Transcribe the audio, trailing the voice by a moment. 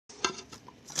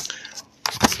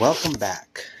Welcome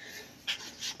back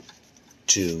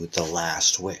to The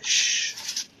Last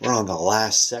Wish. We're on the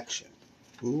last section.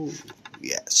 Ooh,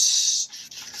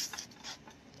 yes.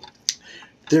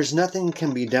 There's nothing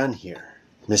can be done here,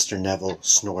 Mr. Neville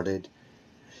snorted.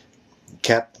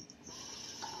 Kep,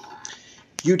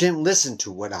 you didn't listen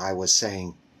to what I was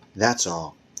saying, that's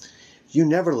all. You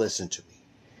never listened to me.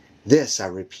 This, I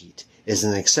repeat, is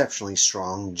an exceptionally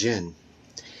strong gin.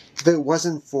 If it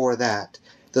wasn't for that,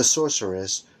 the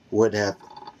sorceress would have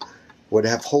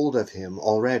hold of him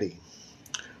already.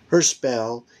 Her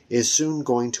spell is soon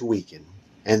going to weaken,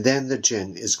 and then the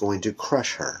gin is going to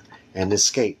crush her and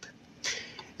escape.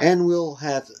 And we'll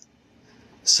have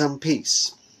some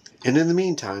peace. And in the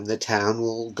meantime, the town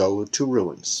will go to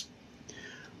ruins.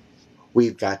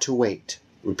 We've got to wait,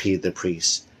 repeated the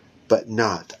priest, but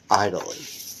not idly.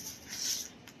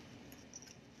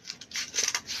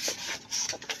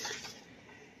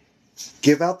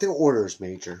 Give out the orders,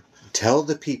 Major. Tell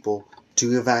the people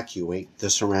to evacuate the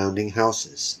surrounding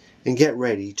houses and get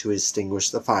ready to extinguish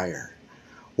the fire.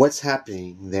 What's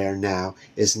happening there now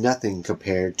is nothing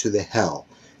compared to the hell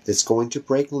that's going to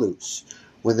break loose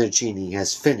when the genie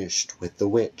has finished with the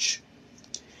witch.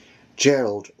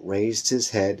 Gerald raised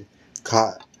his head,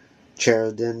 caught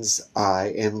Sheridan's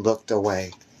eye, and looked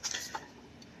away.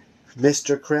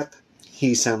 Mr. Kripp,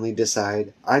 he suddenly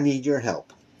decided, I need your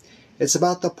help. It's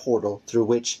about the portal through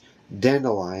which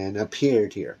Dandelion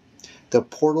appeared here. The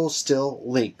portal still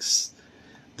links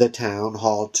the town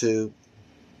hall to...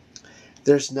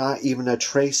 There's not even a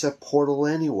trace of portal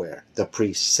anywhere, the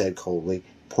priest said coldly,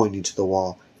 pointing to the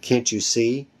wall. Can't you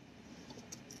see?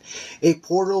 A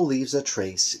portal leaves a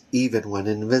trace even when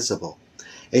invisible.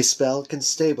 A spell can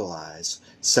stabilize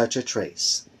such a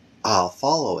trace. I'll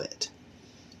follow it.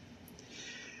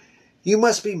 You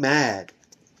must be mad.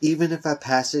 Even if a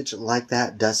passage like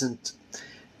that doesn't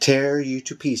tear you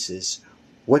to pieces,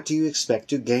 what do you expect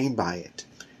to gain by it?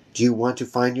 Do you want to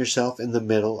find yourself in the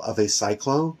middle of a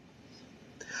cyclone?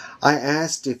 I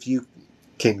asked if you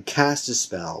can cast a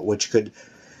spell which could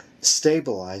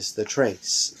stabilize the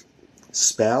trace.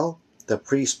 Spell? The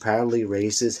priest proudly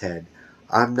raised his head.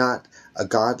 I'm not a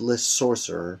godless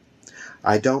sorcerer.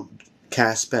 I don't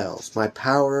cast spells. My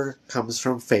power comes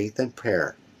from faith and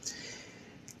prayer.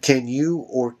 Can you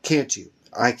or can't you?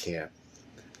 I can.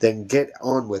 Then get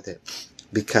on with it,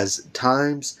 because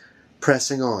time's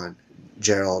pressing on,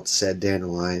 Gerald said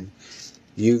Dandelion.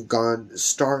 You've gone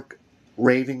stark,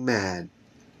 raving mad.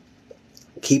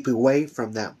 Keep away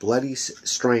from that bloody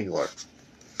strangler.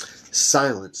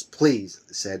 Silence, please,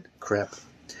 said Kripp.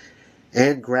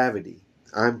 And gravity.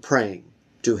 I'm praying.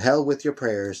 To hell with your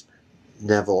prayers,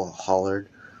 Neville hollered.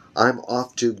 I'm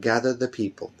off to gather the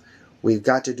people. We've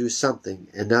got to do something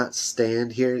and not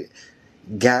stand here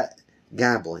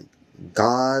gabbling.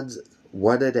 Gods,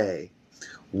 what a day.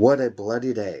 What a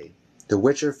bloody day. The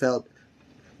Witcher felt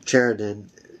Sheridan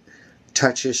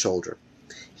touch his shoulder.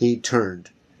 He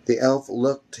turned. The elf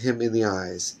looked him in the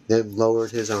eyes, then lowered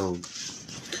his own.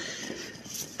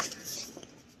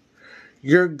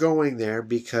 You're going there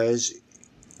because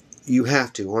you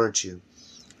have to, aren't you?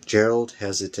 Gerald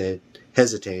hesitated.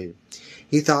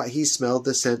 He thought he smelled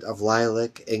the scent of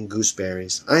lilac and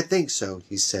gooseberries. I think so,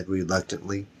 he said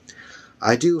reluctantly.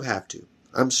 I do have to.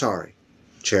 I'm sorry,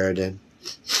 Sheridan.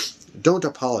 Don't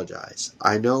apologize.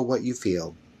 I know what you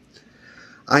feel.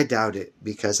 I doubt it,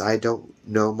 because I don't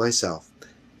know myself.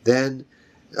 Then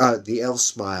the elf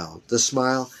smiled. The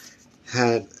smile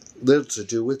had little to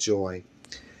do with joy.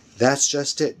 That's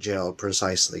just it, Gerald,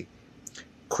 precisely.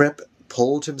 Kripp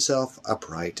pulled himself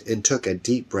upright and took a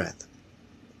deep breath.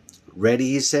 Ready,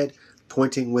 he said,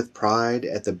 pointing with pride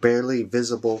at the barely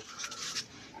visible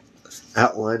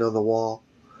outline on the wall.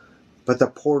 But the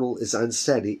portal is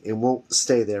unsteady and won't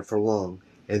stay there for long,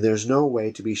 and there's no way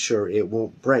to be sure it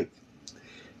won't break.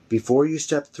 Before you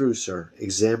step through, sir,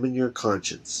 examine your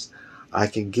conscience. I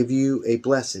can give you a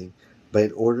blessing, but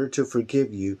in order to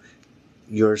forgive you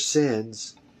your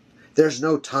sins... There's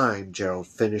no time, Gerald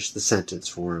finished the sentence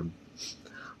for him.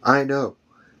 I know,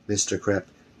 Mr. Kripp.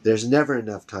 There's never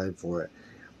enough time for it.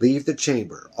 Leave the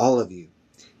chamber, all of you.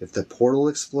 If the portal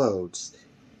explodes,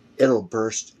 it'll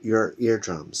burst your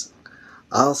eardrums.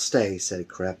 I'll stay, said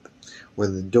Kripp.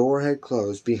 When the door had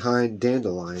closed behind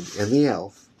Dandelion and the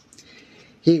elf,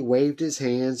 he waved his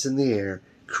hands in the air,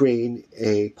 creating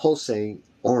a pulsating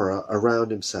aura around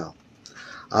himself.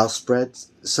 I'll spread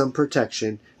some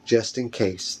protection just in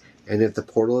case, and if the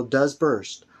portal does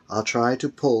burst, I'll try to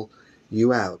pull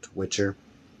you out, Witcher.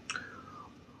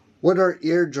 What are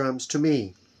eardrums to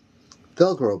me?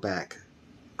 They'll grow back.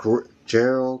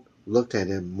 Gerald looked at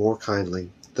him more kindly.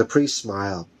 The priest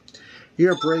smiled.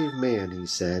 You're a brave man, he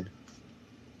said.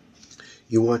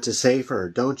 You want to save her,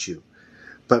 don't you?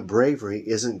 But bravery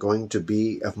isn't going to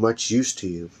be of much use to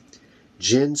you.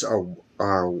 Jinns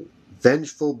are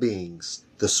vengeful beings.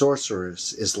 The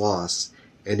sorceress is lost,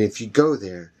 and if you go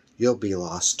there, you'll be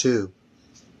lost too.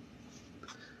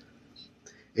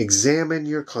 Examine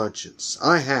your conscience.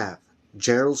 I have.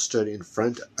 Gerald stood in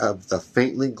front of the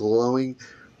faintly glowing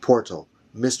portal.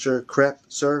 Mr. Krepp,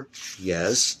 sir?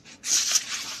 Yes.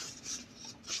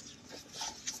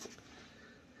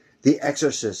 The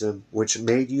exorcism which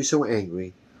made you so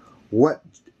angry, what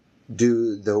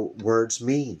do the words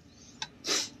mean?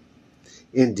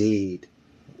 Indeed.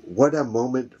 What a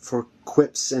moment for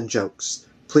quips and jokes.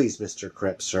 Please, Mr.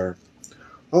 Krepp, sir.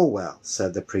 Oh, well,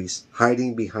 said the priest,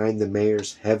 hiding behind the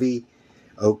mayor's heavy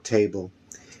oak table.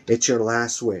 It's your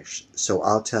last wish, so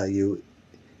I'll tell you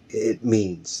it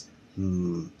means.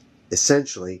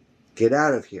 Essentially, get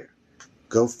out of here.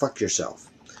 Go fuck yourself.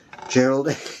 Gerald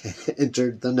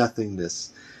entered the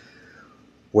nothingness,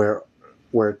 where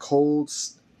cold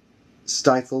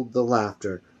stifled the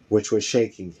laughter which was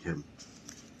shaking him.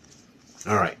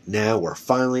 All right, now we're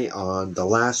finally on The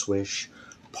Last Wish,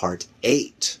 Part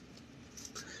 8.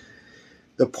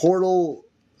 The portal,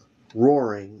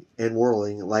 roaring and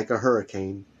whirling like a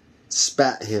hurricane,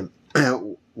 spat him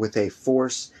out with a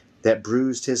force that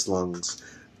bruised his lungs.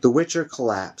 The Witcher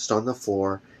collapsed on the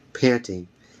floor, panting,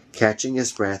 catching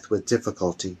his breath with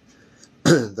difficulty.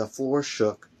 The floor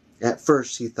shook. At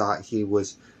first he thought he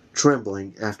was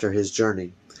trembling after his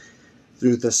journey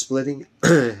through the splitting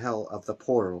hell of the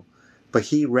portal, but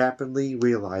he rapidly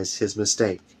realized his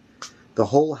mistake. The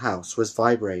whole house was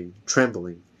vibrating,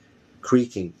 trembling,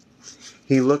 creaking.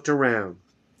 He looked around.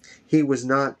 He was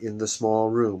not in the small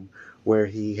room where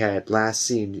he had last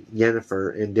seen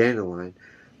Yennefer and Dandelion,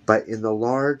 but in the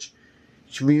large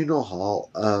communal hall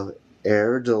of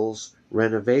Eredil's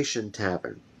renovation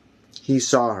tavern. He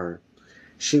saw her.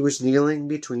 She was kneeling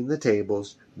between the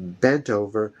tables, bent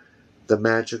over the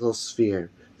magical sphere.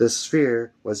 The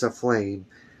sphere was aflame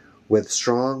with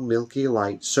strong milky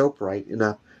light, so bright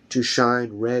enough to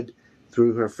shine red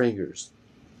through her fingers.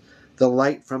 The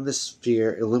light from the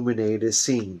sphere illuminated a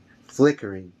scene,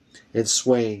 flickering and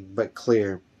swaying but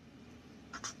clear.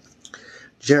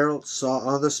 Gerald saw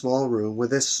on the small room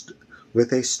with a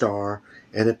star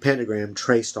and a pentagram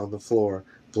traced on the floor,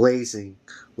 blazing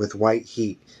with white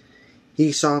heat.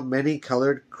 He saw many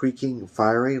colored, creaking,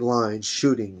 fiery lines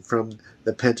shooting from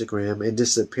the pentagram and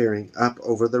disappearing up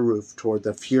over the roof toward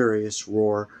the furious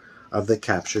roar of the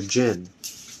captured jinn.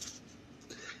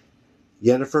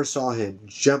 Yennefer saw him,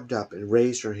 jumped up, and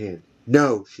raised her hand.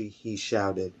 No, he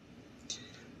shouted.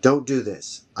 Don't do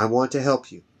this. I want to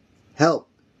help you. Help,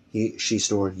 she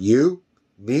snored. You?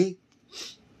 Me?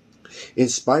 In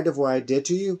spite of what I did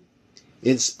to you?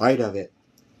 In spite of it.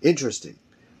 Interesting,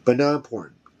 but not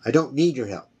important. I don't need your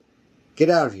help. Get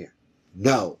out of here.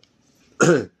 No.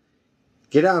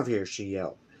 Get out of here, she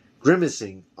yelled,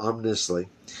 grimacing ominously.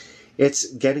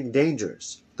 It's getting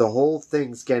dangerous. The whole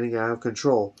thing's getting out of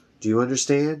control. Do you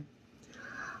understand?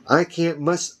 I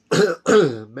must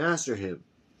master him.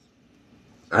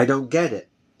 I don't get it.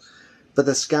 But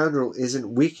the scoundrel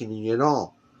isn't weakening at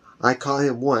all. I caught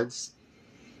him once.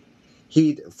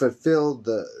 He'd fulfilled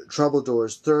the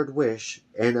troubledore's third wish,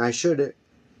 and I should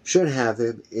have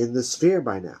him in the sphere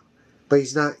by now. But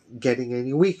he's not getting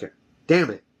any weaker.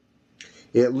 Damn it.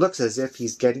 It looks as if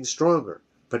he's getting stronger,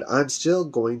 but I'm still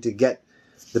going to get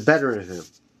the better of him.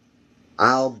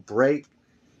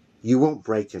 You won't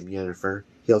break him, Yennefer.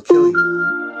 He'll kill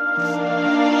you.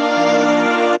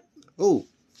 Oh.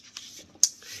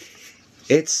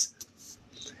 It's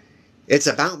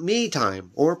about me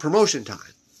time, or promotion time.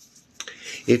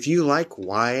 If you like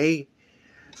YA,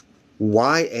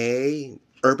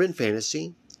 urban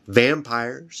fantasy,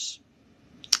 vampires,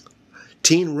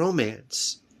 teen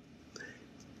romance,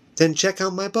 then check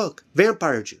out my book,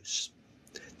 Vampire Juice.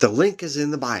 The link is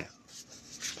in the bio.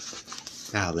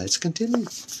 Now let's continue.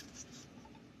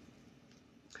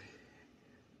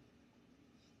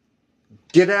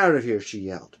 Get out of here, she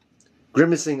yelled,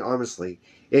 grimacing ominously.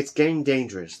 It's getting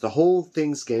dangerous. The whole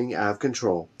thing's getting out of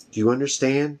control. Do you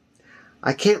understand?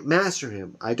 I can't master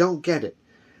him. I don't get it.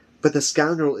 But the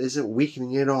scoundrel isn't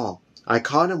weakening at all. I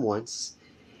caught him once.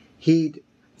 He'd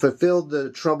fulfilled the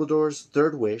troubledore's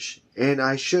third wish, and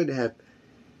I should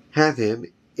have him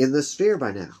in the sphere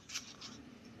by now.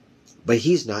 But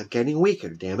he's not getting weaker,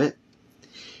 damn it.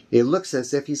 It looks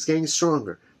as if he's getting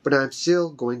stronger, but I'm still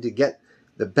going to get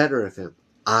the better of him.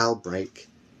 I'll break.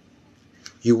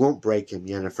 You won't break him,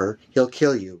 Yennefer. He'll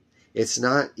kill you. It's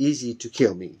not easy to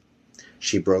kill me.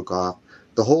 She broke off.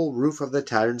 The whole roof of the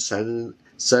tavern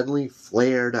suddenly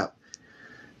flared up.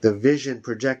 The vision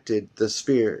projected the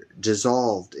sphere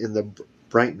dissolved in the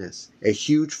brightness. A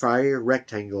huge fiery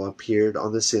rectangle appeared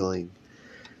on the ceiling.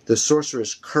 The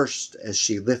sorceress cursed as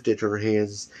she lifted her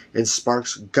hands, and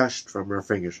sparks gushed from her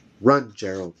fingers. "Run,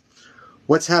 Gerald!"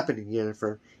 "What's happening,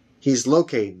 Yennefer?" "He's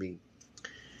located me,"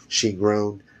 she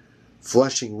groaned,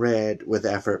 flushing red with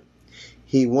effort.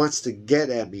 "He wants to get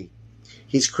at me.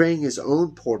 He's creating his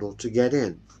own portal to get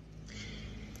in.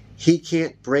 He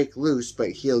can't break loose,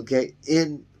 but he'll get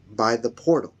in by the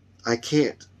portal. I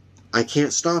can't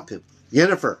stop him.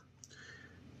 Yennefer,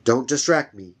 don't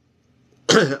distract me.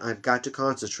 I've got to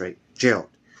concentrate. Gerald,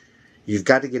 you've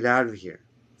got to get out of here.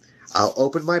 I'll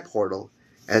open my portal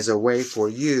as a way for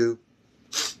you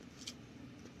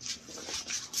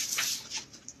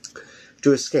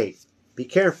to escape. Be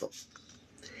careful.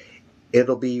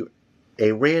 It'll be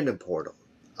a random portal.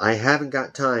 I haven't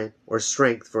got time or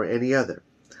strength for any other.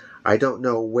 I don't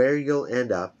know where you'll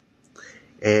end up,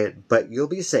 but you'll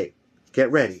be safe. Get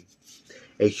ready."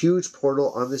 A huge portal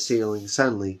on the ceiling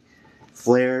suddenly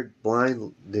flared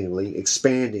blindingly,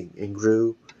 expanding and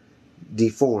grew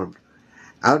deformed.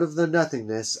 Out of the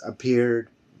nothingness appeared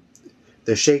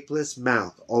the shapeless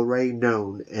mouth already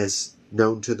known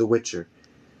to the Witcher,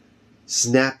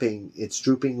 snapping its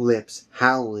drooping lips,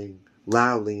 howling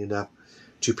loudly enough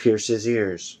to pierce his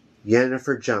ears.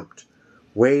 Yennefer jumped,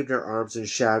 waved her arms, and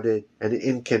shouted an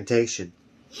incantation.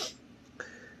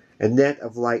 A net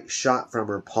of light shot from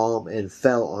her palm and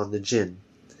fell on the djinn.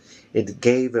 It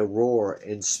gave a roar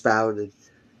and sprouted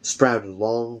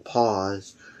long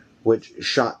paws which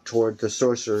shot toward the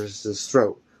sorceress's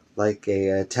throat like a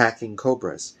attacking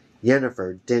cobra's.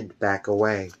 Yennefer didn't back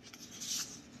away.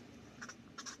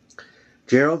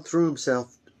 Gerald threw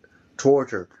himself toward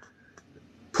her,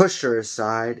 pushed her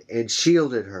aside, and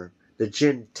shielded her. The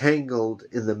djinn, tangled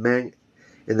in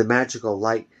the magical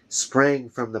light, sprang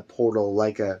from the portal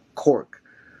like a cork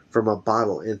from a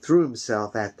bottle and threw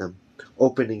himself at them,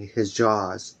 opening his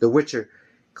jaws. The Witcher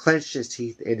clenched his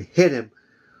teeth and hit him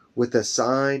with a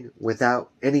sign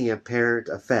without any apparent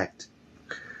effect.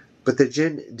 But the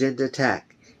djinn didn't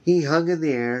attack. He hung in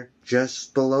the air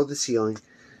just below the ceiling,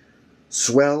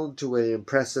 swelled to an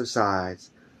impressive size,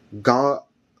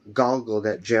 goggled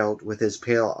at Gerald with his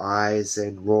pale eyes,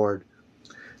 and roared.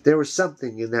 There was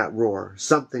something in that roar,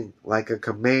 something like a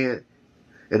command,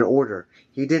 an order.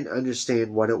 He didn't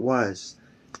understand what it was.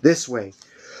 "This way,"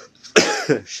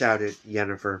 shouted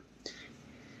Yennefer,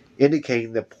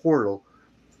 indicating the portal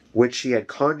which she had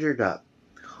conjured up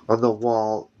on the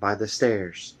wall by the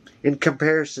stairs. In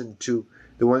comparison to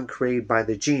the one created by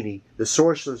the genie, the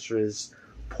sorceress's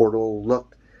portal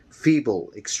looked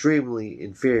feeble, extremely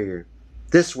inferior.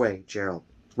 "This way, Gerald.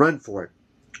 Run for it.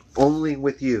 Only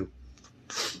with you."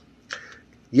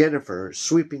 Yennefer,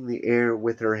 sweeping the air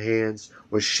with her hands,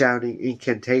 was shouting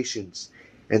incantations,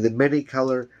 and the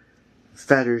many-colored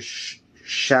fetters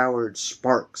showered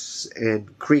sparks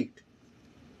and creaked.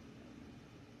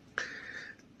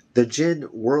 The djinn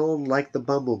whirled like the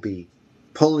bumblebee,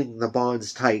 pulling the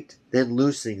bonds tight, then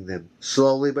loosening them.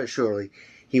 Slowly but surely,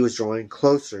 he was drawing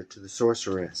closer to the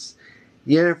sorceress.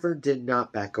 Yennefer did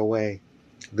not back away.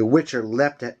 The Witcher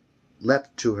leapt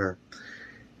to her,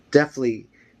 deftly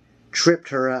tripped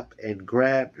her up, and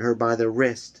grabbed her by the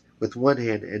wrist with one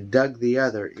hand and dug the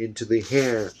other into the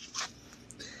hair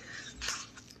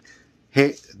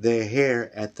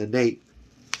at the nape.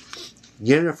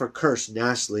 Yennefer cursed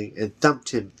nastily and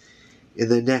thumped him in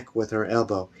the neck with her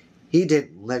elbow. He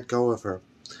didn't let go of her.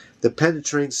 The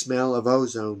penetrating smell of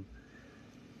ozone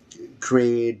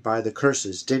created by the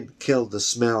curses didn't kill the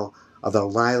smell of the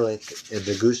lilac and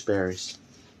the gooseberries.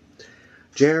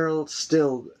 Gerald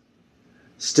stilled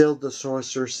the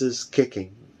sorceress's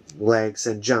kicking legs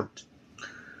and jumped,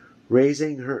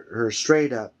 raising her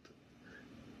straight up,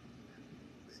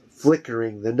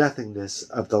 flickering the nothingness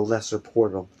of the lesser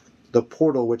portal, the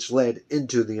portal which led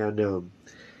into the unknown.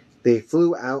 They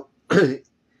flew out in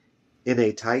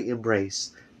a tight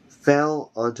embrace,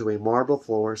 fell onto a marble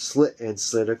floor,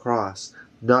 slid across,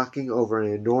 knocking over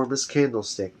an enormous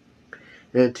candlestick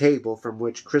and a table from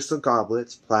which crystal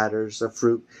goblets, platters of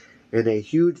fruit, and a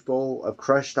huge bowl of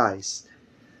crushed ice,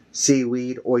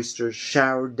 seaweed, oysters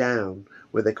showered down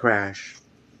with a crash.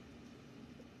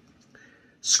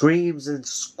 Screams and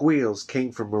squeals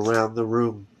came from around the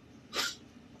room.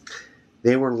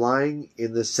 They were lying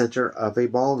in the center of a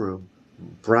ballroom,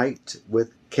 bright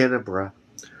with candelabra.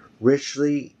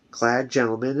 Richly clad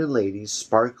gentlemen and ladies,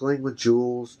 sparkling with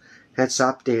jewels, had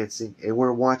stopped dancing and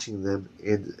were watching them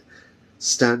in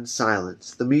stunned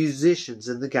silence. The musicians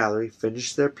in the gallery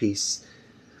finished their piece,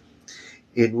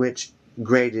 in which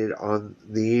grated on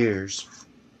the ears.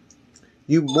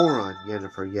 You moron,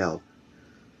 Yennefer yelled,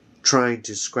 trying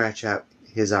to scratch out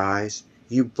his eyes.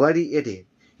 You bloody idiot.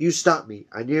 You stopped me.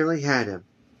 I nearly had him.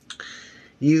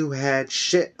 You had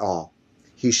shit all,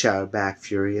 he shouted back,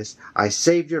 furious. I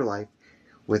saved your life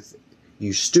with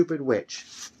you stupid witch.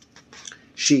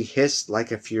 She hissed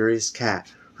like a furious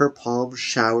cat. Her palms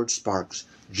showered sparks.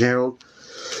 Gerald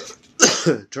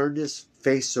turned his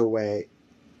face away,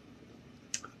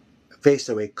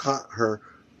 caught her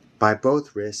by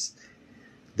both wrists.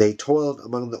 They toiled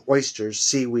among the oysters,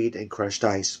 seaweed, and crushed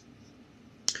ice.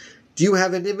 Do you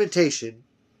have an invitation?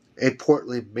 A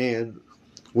portly man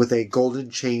with a golden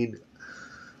chain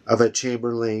of a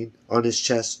chamberlain on his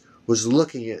chest was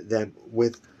looking at them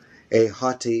with a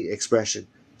haughty expression.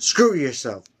 Screw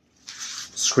yourself,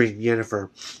 screamed Yennefer,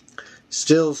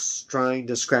 still trying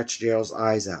to scratch Gerald's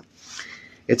eyes out.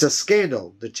 It's a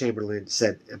scandal, the chamberlain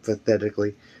said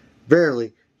emphatically.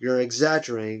 Verily, you're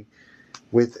exaggerating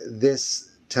with this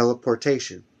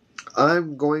teleportation.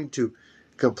 I'm going to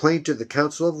complain to the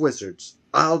Council of Wizards.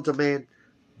 I'll demand.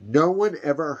 No one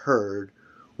ever heard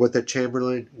what the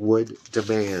chamberlain would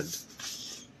demand.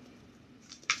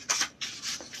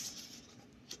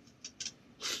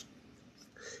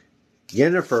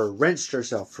 Yennefer wrenched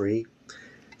herself free,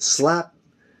 slapped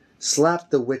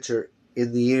the Witcher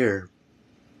in the ear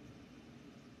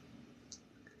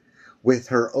with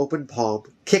her open palm,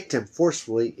 kicked him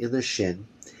forcefully in the shin,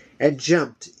 and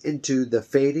jumped into the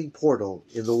fading portal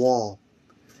in the wall.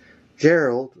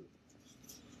 Gerald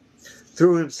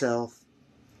threw himself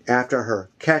after her,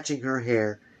 catching her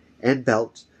hair and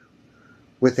belt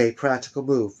with a practical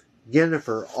move.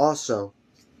 Yennefer, also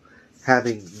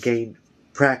having gained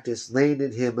practice,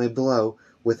 landed him a blow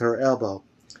with her elbow.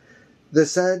 The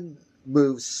sudden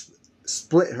move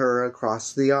split her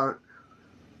across the arm,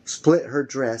 split her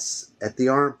dress at the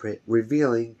armpit,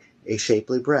 revealing a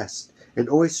shapely breast. An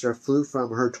oyster flew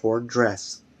from her torn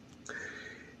dress.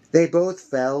 They both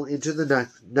fell into the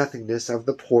nothingness of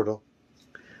the portal.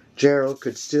 Gerald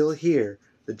could still hear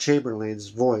the chamberlain's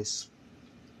voice.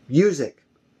 Music!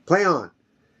 Play on!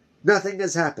 Nothing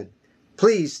has happened.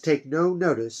 Please take no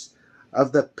notice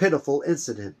of the pitiful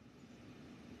incident.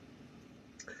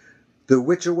 The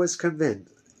Witcher was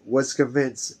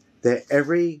convinced that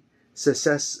every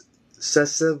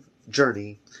successive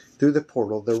journey through the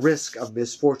portal, the risk of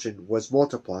misfortune was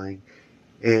multiplying,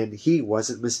 and he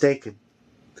wasn't mistaken.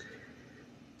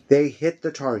 They hit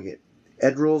the target,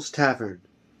 Edrul's tavern,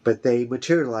 but they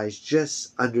materialized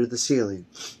just under the ceiling.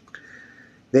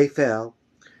 They fell,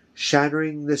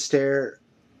 shattering the stair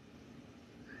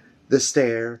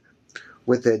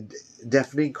with a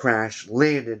deafening crash,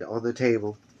 landed on the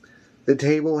table. The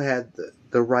table had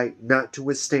the right not to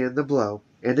withstand the blow,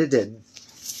 and it didn't.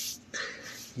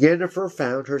 Yennefer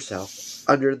found herself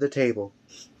under the table.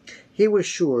 He was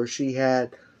sure she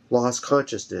had lost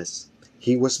consciousness.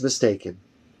 He was mistaken.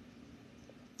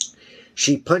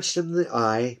 She punched him in the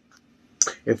eye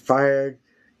and fired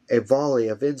a volley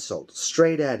of insults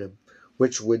straight at him,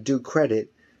 which would do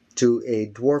credit to a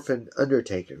dwarfen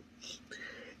undertaker.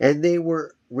 And they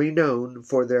were renowned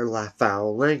for their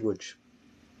foul language.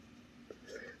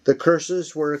 The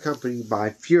curses were accompanied by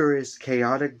furious,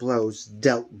 chaotic blows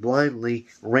dealt blindly,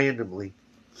 randomly.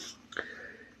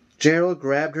 Gerald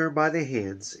grabbed her by the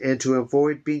hands, and to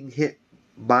avoid being hit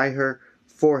by her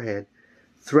forehead,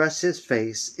 thrust his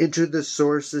face into the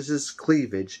sorceress's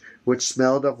cleavage, which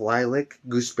smelled of lilac,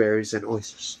 gooseberries, and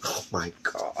oysters. Oh my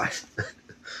God.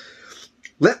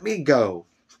 Let me go,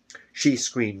 she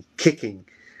screamed, kicking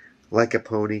like a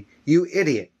pony. You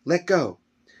idiot, let go.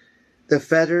 The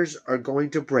fetters are going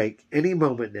to break any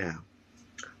moment now.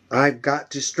 I've got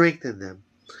to strengthen them,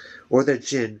 or the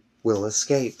djinn will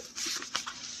escape.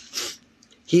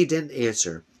 He didn't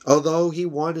answer, although he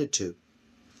wanted to.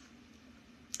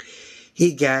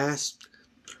 He grasped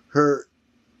her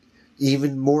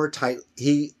even more tight.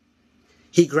 He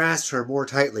grasped her more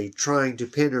tightly, trying to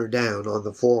pin her down on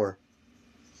the floor.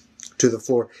 To the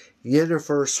floor.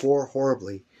 Yennefer swore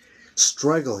horribly,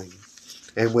 struggling,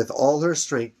 and with all her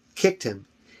strength kicked him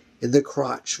in the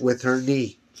crotch with her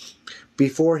knee.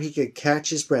 Before he could catch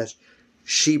his breath,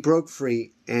 she broke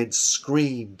free and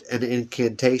screamed an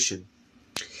incantation.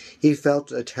 He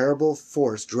felt a terrible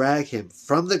force drag him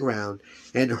from the ground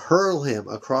and hurl him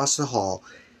across the hall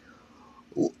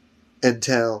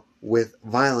until, with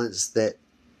violence that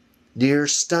near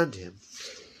stunned him,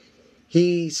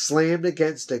 he slammed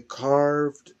against a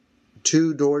carved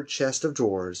two-doored chest of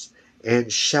drawers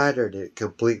and shattered it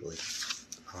completely.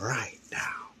 All right,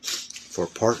 now for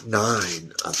part 9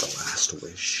 of The Last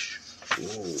Wish.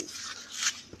 Ooh.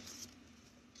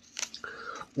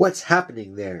 What's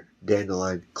happening there?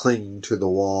 Dandelion, clinging to the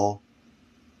wall.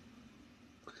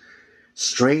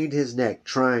 strained his neck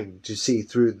trying to see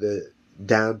through the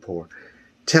downpour.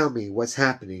 Tell me what's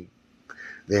happening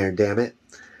there, damn it.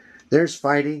 There's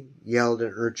fighting, yelled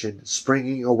an urchin,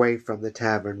 springing away from the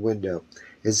tavern window,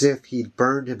 as if he'd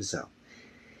burned himself.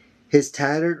 His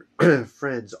tattered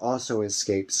friends also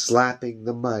escaped, slapping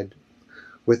the mud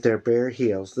with their bare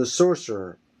heels. The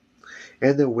sorcerer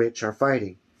and the witch are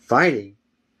fighting. Fighting?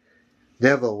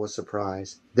 Neville was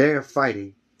surprised. They're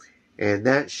fighting, and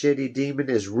that shitty demon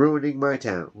is ruining my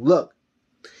town. Look,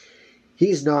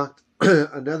 he's knocked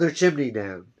another chimney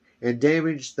down and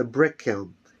damaged the brick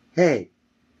kiln. Hey,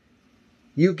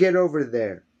 you get over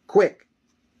there, quick.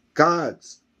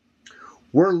 Gods,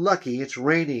 we're lucky it's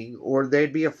raining or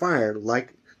there'd be a fire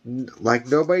like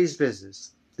nobody's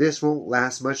business. This won't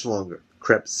last much longer,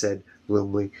 Krebs said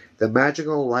gloomily. The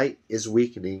magical light is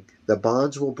weakening. The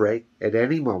bonds will break at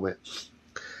any moment.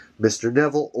 Mr.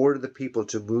 Neville ordered the people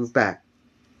to move back.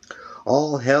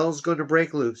 All hell's going to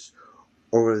break loose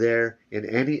over there at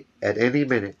any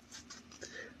minute.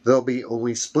 There'll be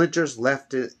only splinters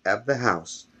left of the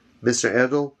house. Mr.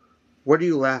 Edel, what are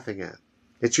you laughing at?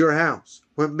 It's your house.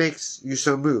 What makes you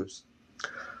so moved?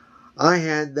 I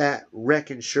had that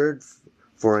wreck insured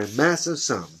for a massive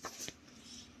sum.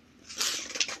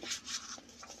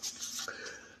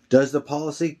 Does the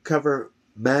policy cover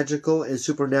magical and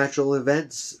supernatural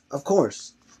events? Of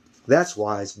course. That's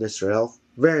wise, Mr. Elf.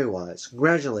 Very wise.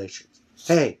 Congratulations.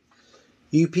 Hey,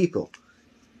 you people,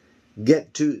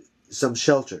 get to some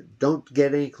shelter. Don't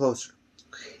get any closer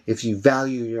if you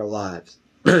value your lives.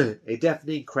 A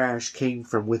deafening crash came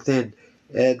from within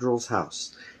Edrel's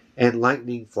house, and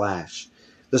lightning flashed.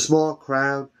 The small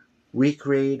crowd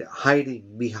recreated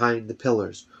hiding behind the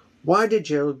pillars. Why did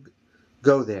Gerald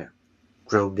go there?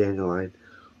 Groaned Dandelion.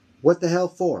 What the hell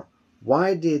for?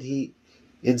 Why did he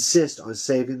insist on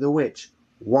saving the witch?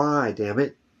 Why, damn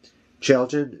it?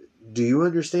 Chilton, do you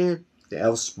understand? The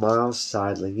elf smiled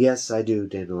sadly. Yes, I do,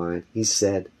 Dandelion. He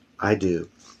said, I do.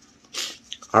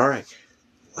 All right.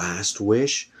 Last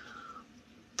Wish,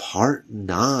 Part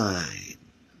 9.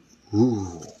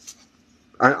 Ooh.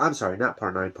 I'm sorry, not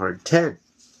Part 9, Part 10.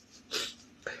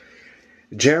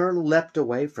 Gerald leapt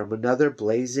away from another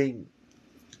blazing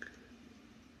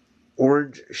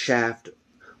orange shaft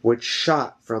which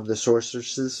shot from the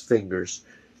sorceress's fingers.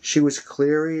 She was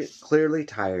clearly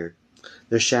tired.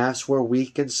 The shafts were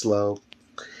weak and slow,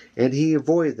 and he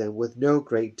avoided them with no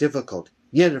great difficulty.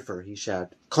 Yennefer, he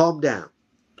shouted, calm down.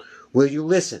 Will you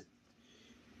listen?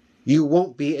 You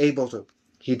won't be able to.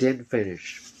 He didn't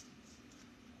finish.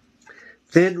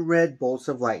 Thin red bolts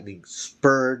of lightning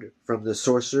spurred from the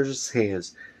sorcerer's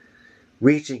hands,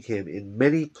 reaching him in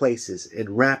many places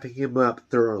and wrapping him up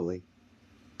thoroughly.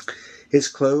 His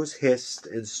clothes hissed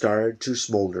and started to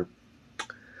smolder.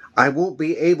 I won't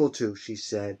be able to, she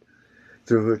said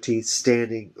through her teeth,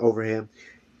 standing over him.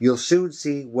 You'll soon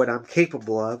see what I'm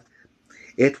capable of.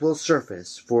 It will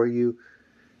surface for you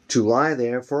to lie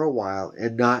there for a while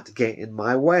and not get in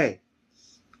my way.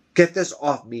 Get this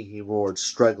off me, he roared,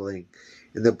 struggling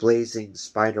in the blazing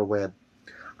spider web.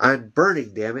 I'm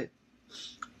burning, damn it.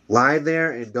 Lie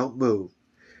there and don't move,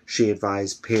 she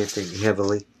advised, panting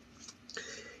heavily.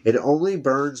 It only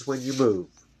burns when you move.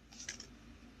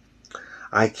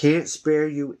 I can't spare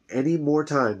you any more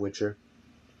time, Witcher.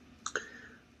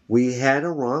 We had a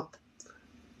romp,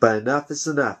 but enough is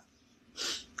enough.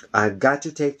 I've got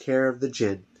to take care of the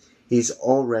djinn. He's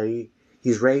ready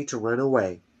to run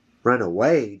away. Run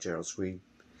away, Gerald screamed.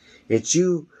 It's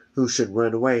you who should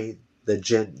run away,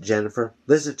 Jennifer.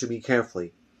 Listen to me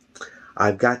carefully.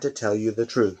 I've got to tell you the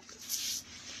truth.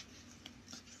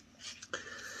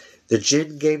 The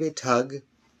djinn gave a tug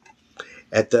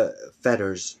at the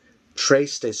fetters,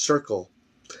 traced a circle,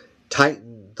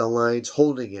 tightened the lines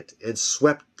holding it, and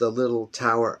swept the little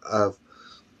tower of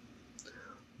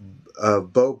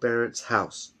Beaubarant's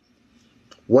house.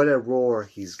 What a roar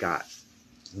he's got!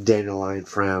 Dandelion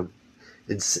frowned,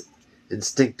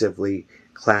 instinctively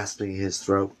clasping his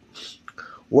throat.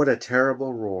 What a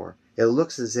terrible roar! It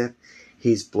looks as if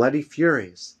he's bloody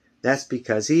furious. That's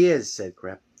because he is, said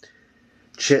Crep.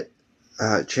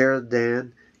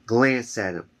 Sheridan glanced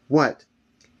at him. What?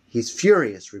 He's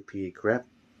furious, repeated Crep.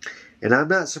 And I'm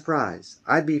not surprised.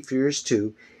 I'd be furious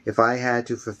too if I had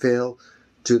to fulfill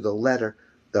to the letter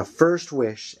the first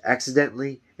wish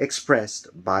accidentally expressed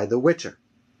by the Witcher.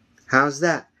 How's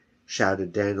that?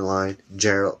 Shouted Dandelion.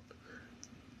 Gerald's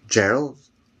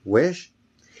wish?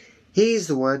 He's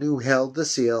the one who held the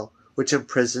seal which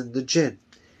imprisoned the djinn.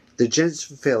 The djinn's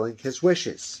fulfilling his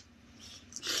wishes.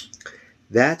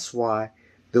 That's why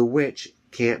the witch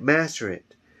can't master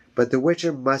it. But the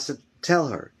Witcher mustn't tell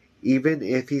her, even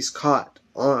if he's caught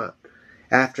on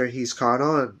after he's caught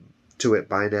on to it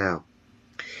by now.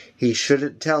 He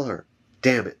shouldn't tell her.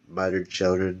 Damn it, muttered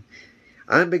Children.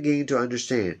 I'm beginning to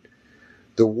understand.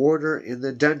 The warder in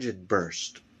the dungeon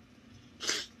burst.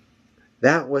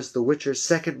 That was the Witcher's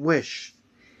second wish.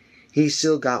 He's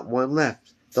still got one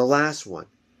left, the last one.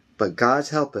 But God's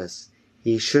help us,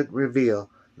 he shouldn't reveal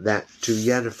that to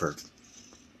Yennefer.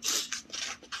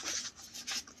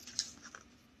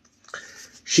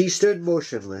 She stood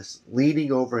motionless,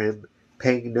 leaning over him,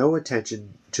 paying no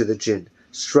attention to the djinn,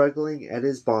 struggling at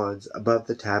his bonds above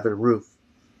the tavern roof.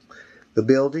 The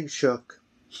building shook.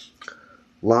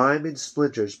 Lime and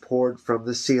splinters poured from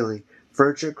the ceiling.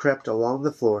 Furniture crept along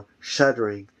the floor,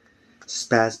 shuddering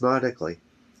spasmodically.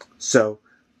 So,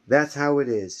 that's how it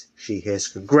is, she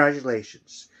hissed.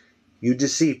 Congratulations. You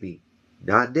deceived me.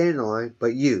 Not Dandelion,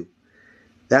 but you.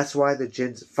 That's why the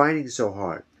djinn's fighting so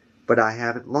hard. But I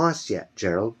haven't lost yet,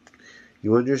 Gerald.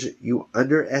 You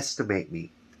underestimate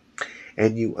me.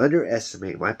 And you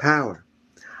underestimate my power.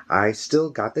 I still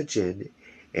got the djinn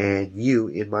and you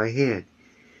in my hand.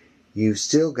 You've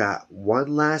still got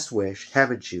one last wish,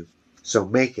 haven't you? So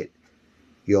make it.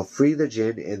 You'll free the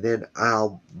djinn and then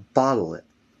I'll bottle it.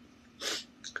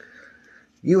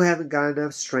 You haven't got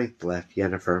enough strength left,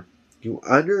 Yennefer. You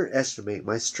underestimate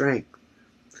my strength.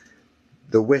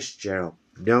 The wish, Gerald.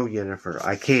 No, Yennefer,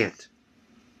 I can't.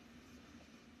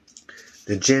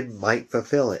 The djinn might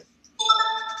fulfill it,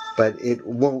 but it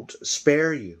won't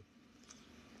spare you.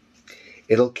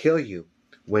 It'll kill you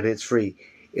when it's free.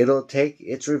 It'll take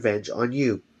its revenge on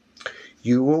you.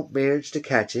 You won't manage to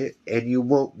catch it, and you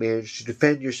won't manage to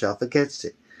defend yourself against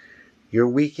it. You're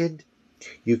weakened.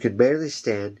 You can barely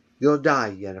stand. You'll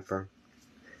die, Yennefer.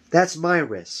 That's my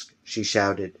risk, she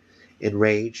shouted,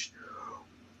 enraged.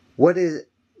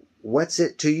 What's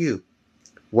it to you?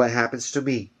 What happens to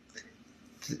me?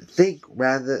 Think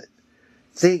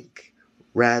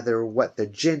rather what the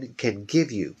djinn can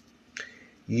give you.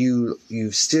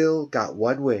 You've still got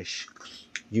one wish.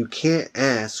 You can't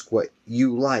ask what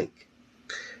you like.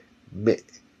 Make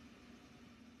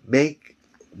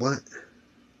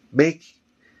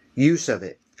use of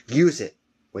it. Use it,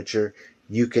 Witcher.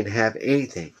 You can have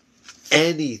anything.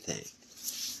 Anything.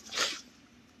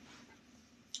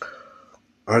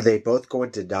 Are they both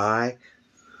going to die?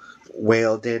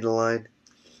 Wailed Dandelion.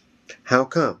 How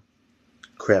come?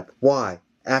 Crept. Why?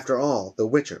 After all, the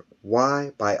Witcher.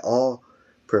 Why, by all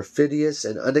perfidious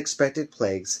and unexpected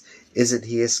plagues, isn't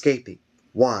he escaping?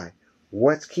 Why?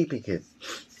 What's keeping him?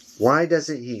 Why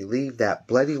doesn't he leave that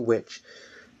bloody witch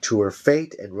to her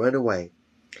fate and run away?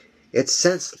 It's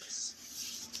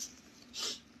senseless.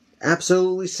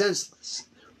 Absolutely senseless,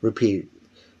 repeated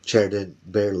Sheridan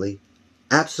barely.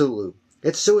 Absolute.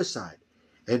 It's suicide.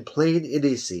 And plain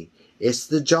idiocy. It's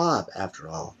the job, after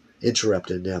all,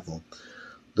 interrupted Neville.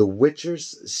 The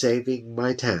Witcher's saving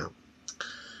my town.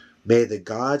 May the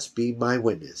gods be my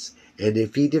witness. And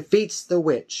if he defeats the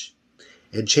witch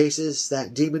and chases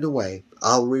that demon away,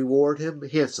 I'll reward him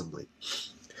handsomely.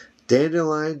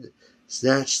 Dandelion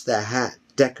snatched the hat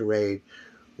decorated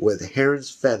with a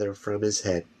heron's feather from his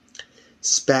head,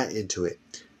 spat into it,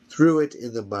 threw it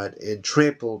in the mud, and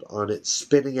trampled on it,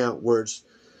 spitting out words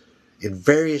in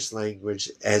various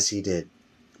languages as he did.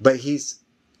 But he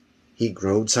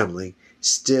groaned suddenly,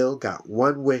 still got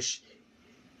one wish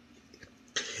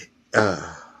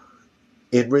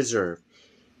in reserve.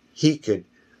 He could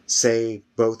save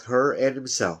both her and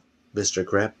himself, Mr.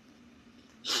 Krepp.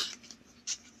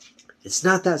 It's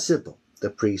not that simple, the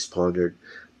priest pondered.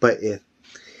 But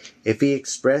if he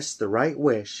expressed the right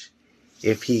wish,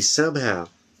 if he somehow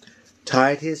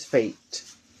tied his fate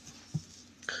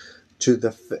to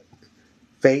the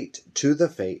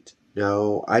fate,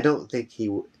 no, I don't think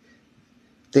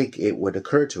think it would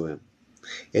occur to him.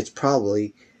 It's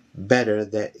probably better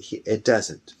that it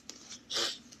doesn't.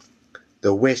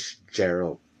 The wish,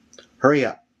 Gerald. Hurry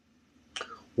up.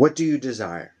 What do you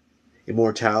desire?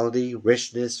 Immortality,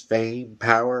 richness, fame,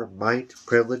 power, might,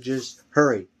 privileges?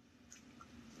 Hurry.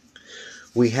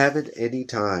 We haven't any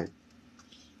time.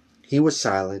 He was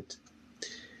silent.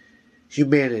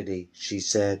 Humanity, she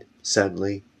said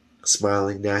suddenly,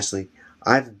 smiling nationally.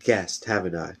 I've guessed,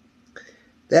 haven't I?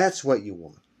 That's what you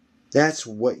want. That's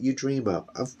what you dream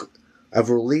of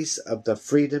release of the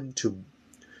freedom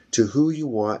to who you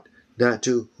want, not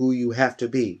to who you have to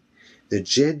be. The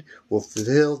djinn will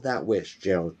fulfill that wish,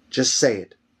 Gerald. Just say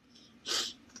it.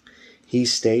 He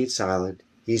stayed silent.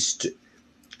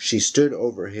 She stood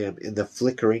over him in the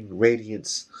flickering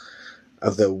radiance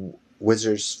of the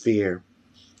wizard's sphere,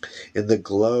 in the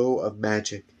glow of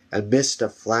magic, a mist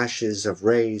of flashes of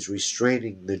rays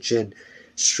restraining the djinn,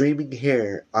 streaming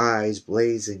hair, eyes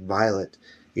blazing violet,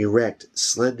 erect,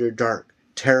 slender, dark,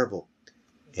 terrible,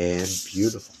 and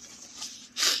beautiful.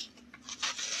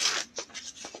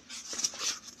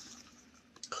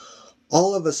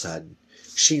 All of a sudden,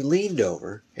 she leaned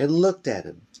over and looked at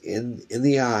him. In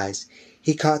the eyes,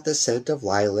 he caught the scent of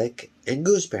lilac and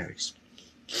gooseberries.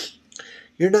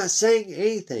 "You're not saying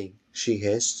anything," she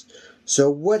hissed. "So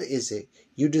what is it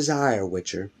you desire,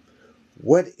 Witcher?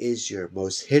 What is your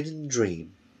most hidden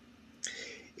dream?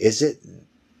 Is it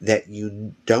that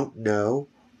you don't know,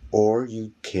 or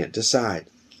you can't decide?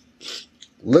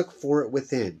 Look for it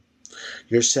within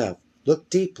yourself. Look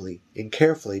deeply and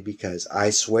carefully, because I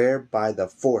swear by the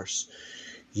Force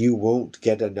you won't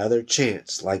get another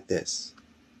chance like this."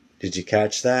 Did you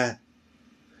catch that?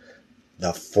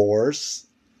 The Force?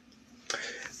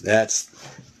 That's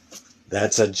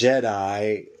a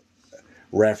Jedi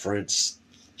reference.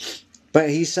 But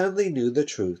he suddenly knew the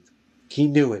truth. He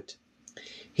knew it.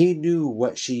 He knew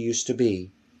what she used to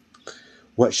be,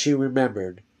 what she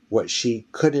remembered, what she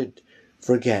couldn't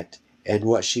forget, and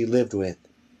what she lived with,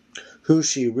 who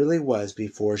she really was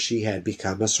before she had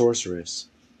become a sorceress.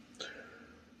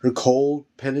 Her cold,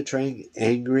 penetrating,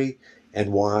 angry,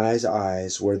 and wise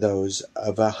eyes were those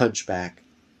of a hunchback.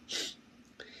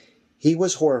 He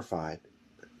was horrified.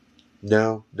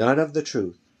 No, not of the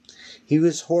truth. He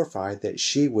was horrified that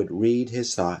she would read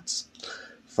his thoughts,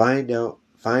 find out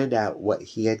what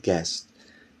he had guessed,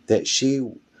 that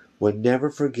she would never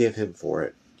forgive him for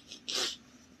it.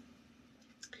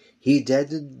 He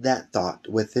deadened that thought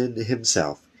within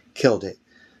himself, killed it,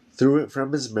 threw it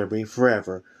from his memory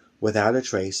forever without a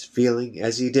trace, feeling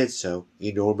as he did so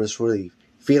enormous relief,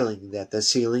 feeling that the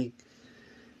ceiling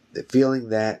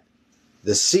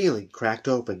cracked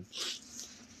open,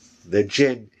 the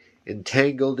djinn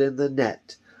entangled in the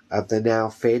net of the now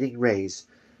fading rays,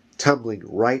 tumbling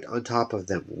right on top of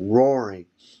them, roaring.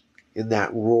 In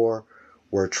that roar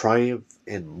were triumph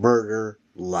and murder,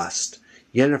 lust.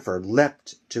 Yennefer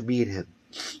leapt to meet him.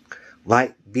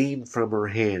 Light beamed from her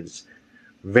hands,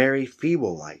 very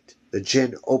feeble light. The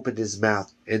djinn opened his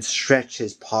mouth and stretched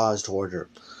his paws toward her.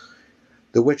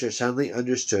 The Witcher suddenly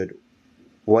understood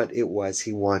what it was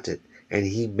he wanted, and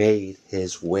he made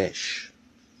his wish.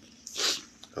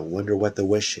 I wonder what the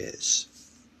wish is.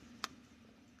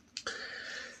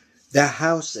 The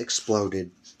house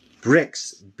exploded.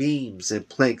 Bricks, beams, and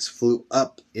planks flew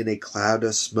up in a cloud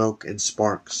of smoke and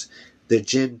sparks. The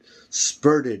djinn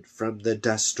spurted from the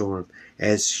dust storm,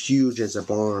 as huge as a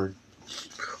barn,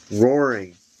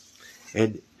 roaring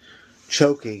and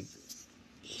choking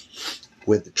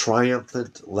with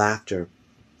triumphant laughter.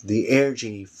 The air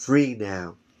genie, free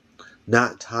now,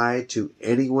 not tied to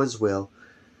anyone's will,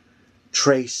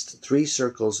 traced 3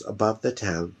 circles above the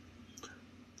town,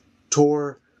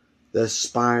 tore the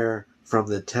spire from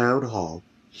the town hall,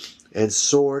 and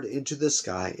soared into the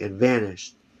sky and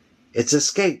vanished. "It's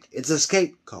escaped! It's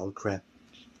escaped!" called Krep.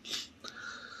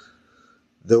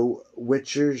 The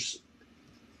Witcher's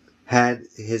had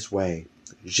his way.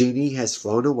 Genie has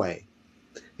flown away.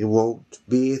 It won't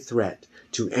be a threat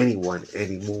to anyone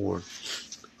anymore.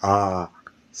 "Ah,"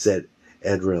 said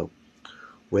Edril,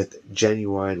 with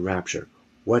genuine rapture.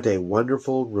 "What a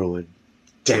wonderful ruin!"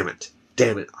 Damn it!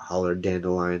 Hollered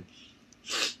Dandelion,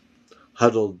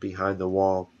 huddled behind the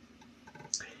wall.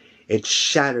 "It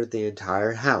shattered the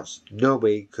entire house.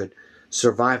 Nobody could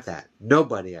survive that.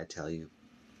 Nobody, I tell you."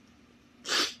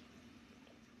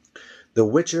 "The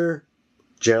Witcher,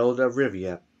 Gerald of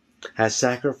Rivia, has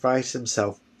sacrificed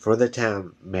himself for the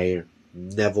town, Mayor,"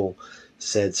 Neville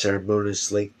said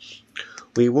ceremoniously.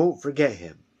 "We won't forget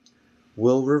him.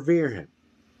 We'll revere him.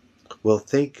 We'll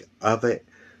think of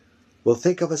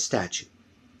a statue."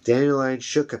 Dandelion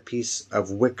shook a piece of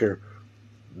wicker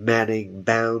matting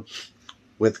bound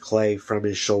with clay from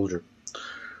his shoulder,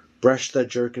 brushed the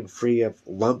jerkin free of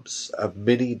lumps of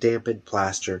many dampened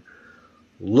plaster,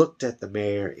 looked at the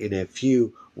mayor in a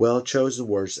few well-chosen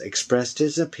words, expressed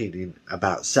his opinion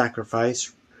about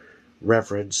sacrifice,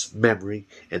 reverence, memory,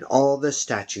 and all the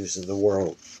statues in the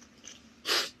world.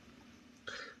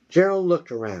 Gerald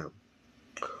looked around.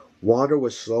 Water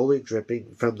was slowly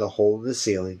dripping from the hole in the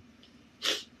ceiling.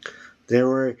 There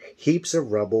were heaps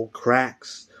of rubble,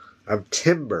 cracks of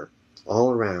timber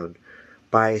all around.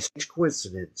 By a strange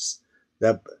coincidence,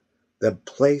 the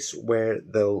place where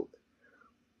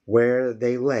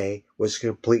they lay was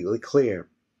completely clear.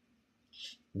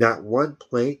 Not one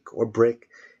plank or brick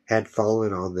had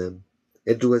fallen on them.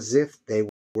 It was as if they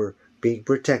were being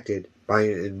protected by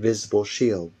an invisible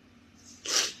shield.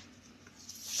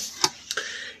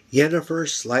 Yennefer,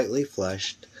 slightly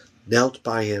flushed, knelt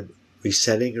by him,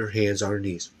 resetting her hands on her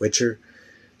knees. "Witcher,"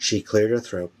 she cleared her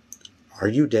throat. "Are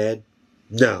you dead?"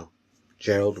 "No."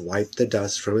 Gerald wiped the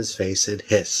dust from his face and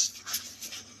hissed.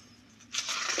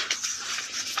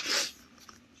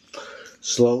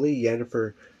 Slowly,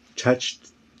 Yennefer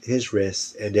touched his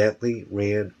wrist and gently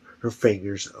ran her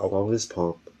fingers along his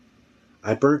palm.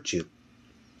 I burnt you.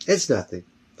 It's nothing.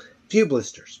 Few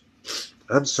blisters.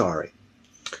 I'm sorry.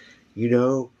 You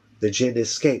know, the djinn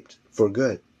escaped for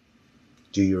good.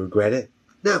 Do you regret it?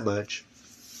 Not much.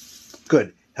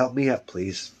 Good. Help me up,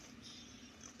 please.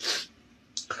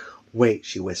 Wait,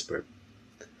 she whispered.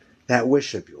 That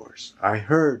wish of yours. I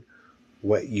heard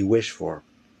what you wished for.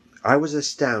 I was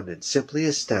astounded, simply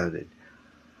astounded.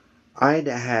 I'd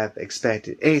have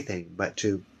expected anything but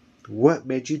to... What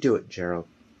made you do it, Gerald?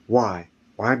 Why?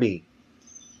 Why me?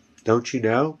 Don't you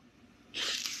know?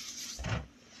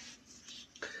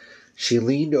 She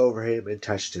leaned over him and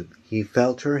touched him. He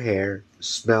felt her hair,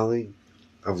 smelling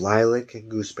of lilac and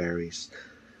gooseberries,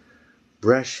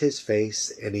 brush his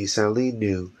face, and he suddenly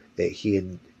knew that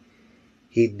he'd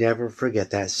never forget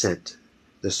that scent,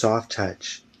 the soft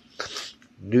touch,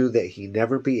 knew that he'd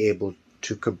never be able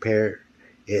to compare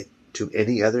it to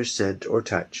any other scent or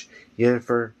touch.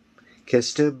 Yennefer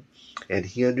kissed him, and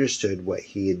he understood what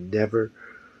he'd never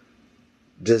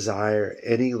desire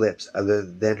any lips other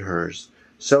than hers,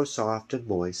 so soft and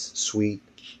moist, sweet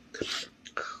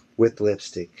with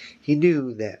lipstick. He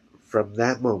knew that from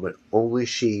that moment only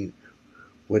she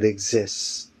would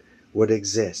exist.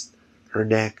 Her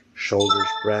neck, shoulders,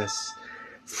 breasts,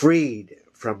 freed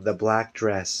from the black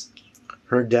dress,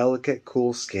 her delicate,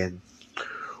 cool skin,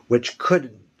 which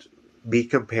couldn't be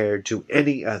compared to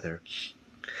any other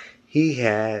he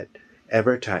had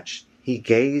ever touched. He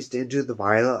gazed into the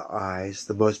violet eyes,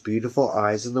 the most beautiful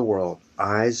eyes in the world,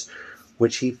 eyes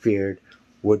which he feared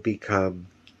would become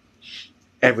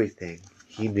everything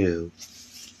he knew.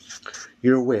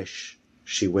 Your wish,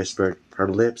 she whispered, her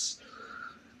lips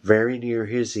very near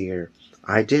his ear.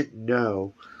 I didn't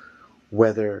know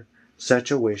whether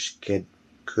such a wish can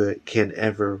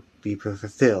ever be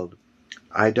fulfilled.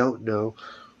 I don't know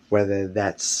whether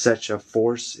that's such a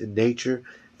force in nature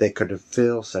that could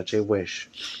fulfill such a wish.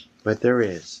 But there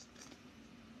is.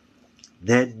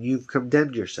 Then you've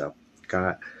condemned yourself,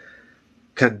 God.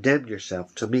 Condemned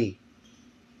yourself to me.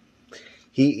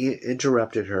 He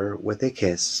interrupted her with a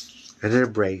kiss, an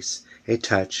embrace, a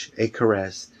touch, a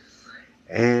caress,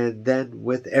 and then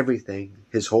with everything,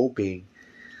 his whole being,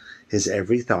 his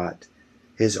every thought,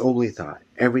 his only thought,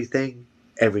 everything,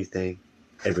 everything,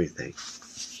 everything.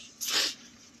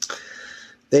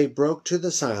 They broke to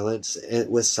the silence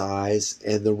with sighs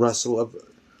and the rustle of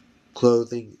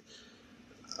clothing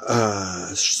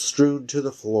strewn to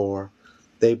the floor.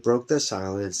 They broke the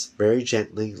silence very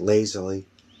gently, lazily,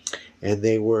 and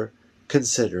they were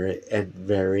considerate and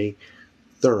very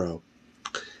thorough.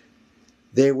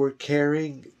 They were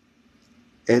caring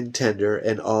and tender,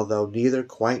 and although neither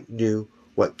quite knew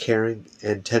what caring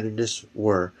and tenderness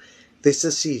were, they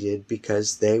succeeded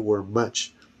because they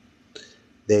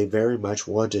very much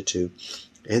wanted to,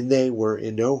 and they were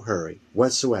in no hurry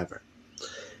whatsoever.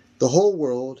 The whole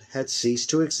world had ceased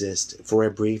to exist for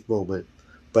a brief moment,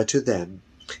 but to them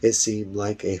it seemed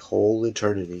like a whole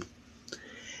eternity.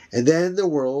 And then the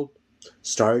world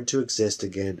started to exist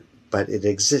again, but it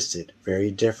existed very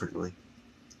differently.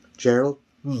 Gerald?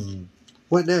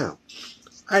 What now?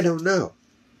 I don't know.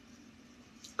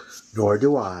 Nor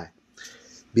do I.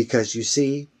 Because you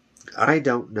see, I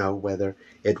don't know whether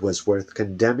it was worth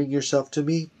condemning yourself to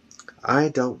me. I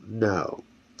don't know.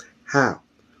 How?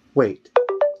 Wait.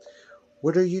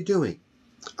 What are you doing?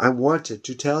 I wanted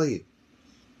to tell you.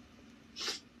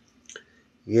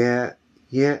 Yeah,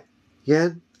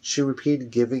 Yen, she repeated,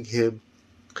 giving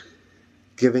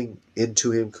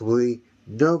into him completely.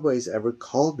 Nobody's ever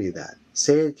called me that.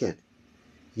 Say it again.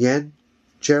 Yen,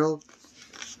 Gerald.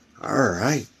 All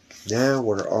right. Now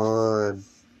we're on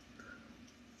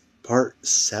part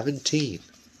 17.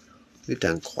 We've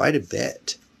done quite a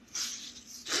bit.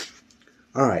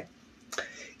 All right.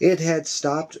 It had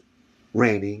stopped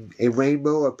raining. A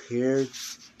rainbow appeared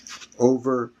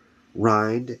over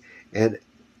Rind and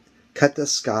cut the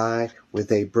sky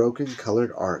with a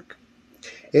broken-colored arc.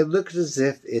 It looked as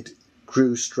if it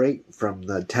grew straight from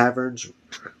the tavern's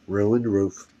ruined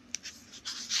roof.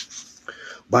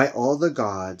 By all the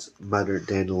gods, muttered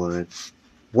Dandelion,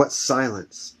 what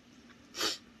silence!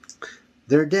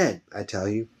 They're dead, I tell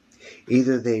you.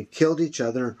 Either they've killed each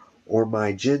other or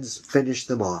my djinns finished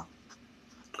them off.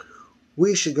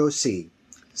 We should go see,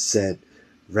 said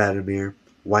Radamir,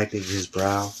 wiping his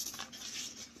brow.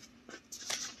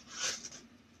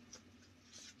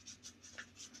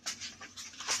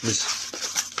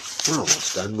 We're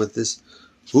almost done with this.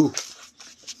 Ooh.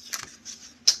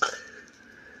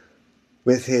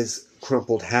 with his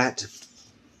crumpled hat.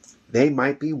 They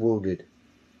might be wounded.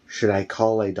 Should I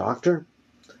call a doctor?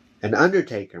 An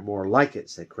undertaker, more like it,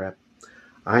 said Crep.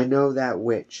 I know that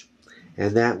witch,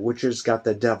 and that witcher's got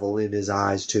the devil in his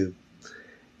eyes, too.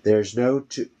 There's no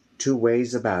two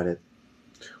ways about it.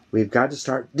 We've got to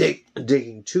start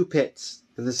digging 2 pits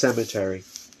in the cemetery.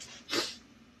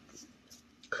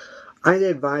 I'd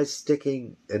advise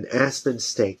sticking an aspen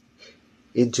stake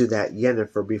into that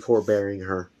Yennefer before burying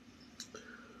her.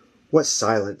 What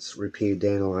silence, repeated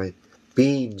Dandelion.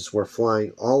 Beams were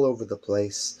flying all over the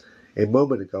place a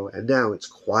moment ago, and now it's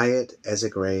quiet as a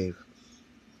grave.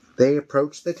 They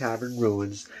approached the tavern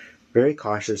ruins very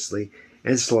cautiously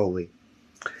and slowly.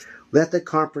 Let the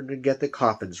carpenter get the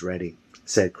coffins ready,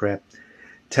 said Crep.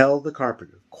 Tell the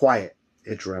carpenter. Quiet,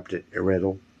 interrupted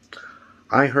Riddle.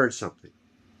 I heard something.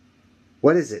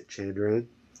 What is it, Chandran?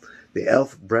 The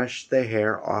elf brushed the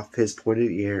hair off his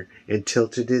pointed ear and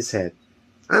tilted his head.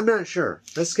 I'm not sure.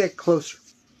 Let's get closer.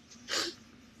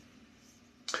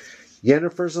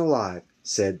 Yennefer's alive,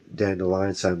 said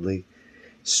Dandelion suddenly,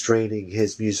 straining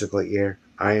his musical ear.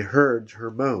 I heard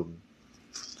her moan.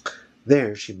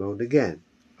 There she moaned again.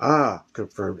 Ah,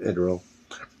 confirmed Idril.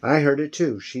 I heard it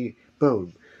too. She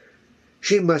moaned.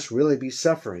 She must really be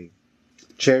suffering.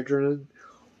 Chandran,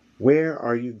 where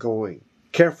are you going?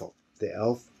 Careful. The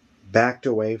elf backed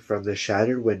away from the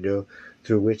shattered window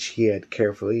through which he had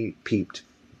carefully peeped.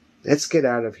 Let's get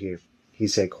out of here, he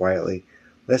said quietly.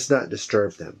 Let's not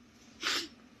disturb them.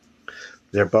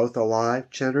 They're both alive,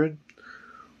 Chandran?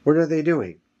 What are they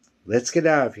doing? Let's get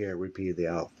out of here, repeated the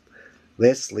elf.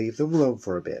 Let's leave them alone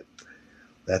for a bit.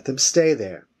 Let them stay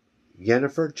there.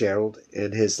 Yennefer, Gerald,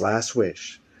 and his last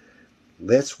wish.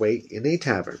 Let's wait in a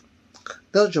tavern.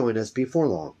 They'll join us before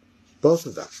long. Both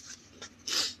of them.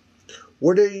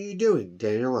 What are you doing?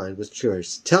 Dandelion was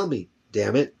curious. Tell me,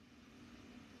 damn it.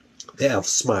 The elf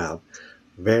smiled,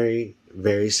 very,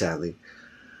 very sadly.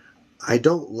 I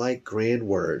don't like grand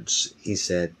words, he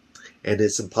said, and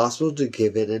it's impossible to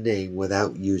give it a name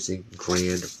without using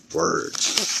grand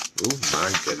words. Oh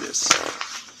my goodness.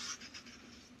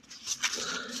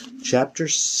 Chapter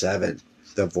 7,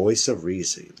 The Voice of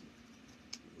Reason.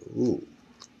 Ooh.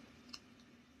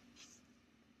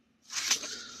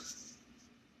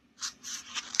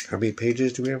 How many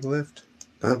pages do we have left?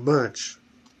 Not much.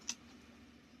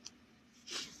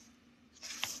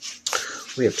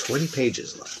 We have 20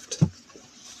 pages left.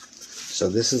 So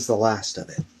this is the last of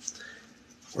it.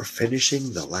 We're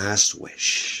finishing the last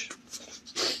wish.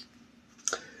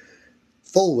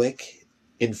 Fulwick,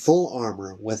 in full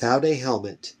armor, without a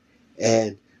helmet,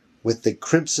 and with the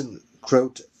crimson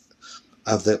coat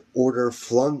of the order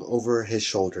flung over his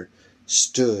shoulder,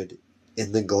 stood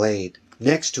in the glade.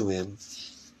 Next to him,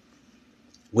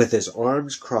 with his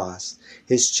arms crossed,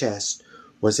 his chest,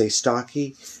 was a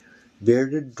stocky,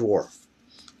 bearded dwarf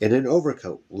in an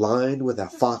overcoat lined with a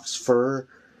fox fur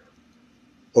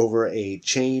over a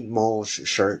chain mail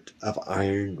shirt of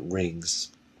iron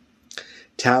rings.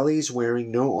 Tally's wearing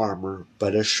no armor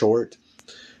but a short,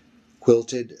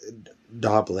 quilted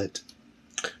doublet,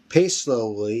 paced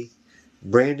slowly,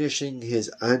 brandishing his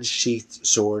unsheathed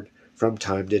sword from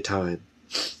time to time.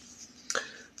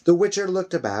 The Witcher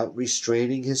looked about,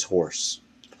 restraining his horse.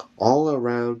 All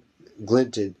around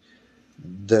glinted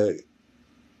the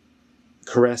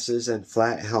cuirasses and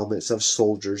flat helmets of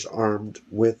soldiers armed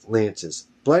with lances.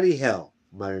 Bloody hell,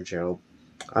 muttered Gerald.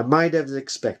 I might have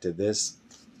expected this.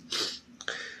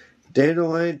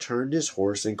 Dandelion turned his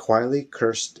horse and quietly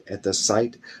cursed at the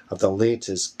sight of the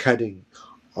lances cutting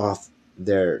off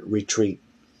their retreat.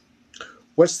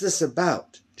 What's this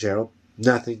about, Gerald?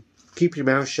 Nothing. Keep your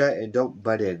mouth shut and don't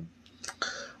butt in.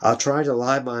 I'll try to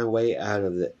lie my way out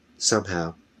of it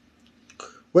somehow.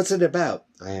 What's it about,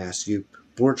 I ask you?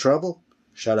 More trouble?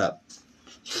 Shut up.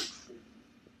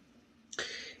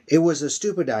 It was a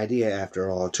stupid idea, after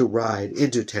all, to ride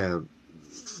into town,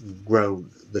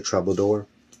 groaned the troubadour,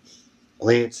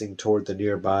 glancing toward the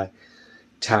nearby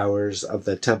towers of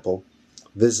the temple,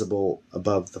 visible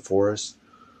above the forest.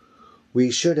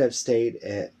 We should have stayed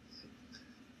at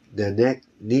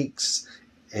Neek's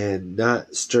and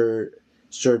not stirred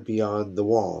beyond the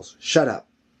walls. Shut up.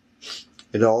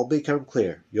 It'll all become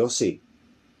clear. You'll see.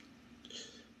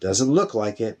 Doesn't look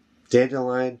like it.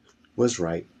 Dandelion was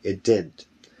right. It didn't.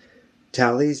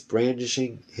 Tally's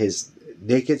brandishing his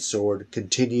naked sword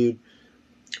continued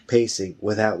pacing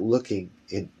without looking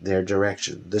in their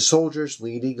direction. The soldiers,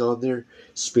 leaning on their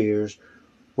spears,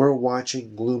 were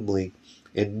watching gloomily,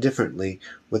 indifferently,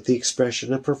 with the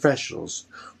expression of professionals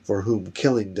for whom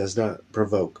killing does not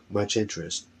provoke much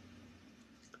interest.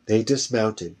 They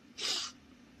dismounted.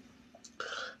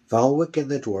 Falwick and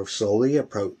the dwarf slowly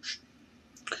approached.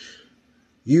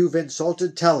 "You've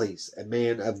insulted Tellys, a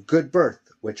man of good birth,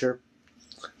 Witcher,"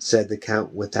 said the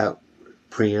Count without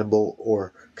preamble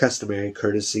or customary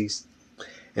courtesies.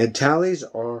 "And Tellys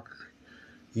are,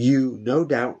 you no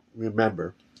doubt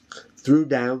remember, threw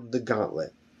down the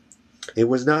gauntlet. It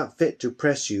was not fit to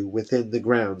press you within the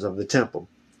grounds of the temple.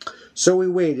 So we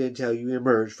waited until you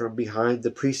emerged from behind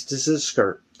the priestess's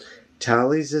skirt.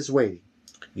 Tellys is waiting.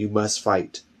 You must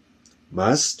fight."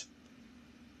 "Must?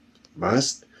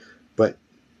 Must? But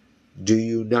do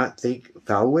you not think,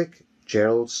 Falwick?"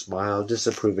 Gerald smiled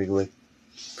disapprovingly.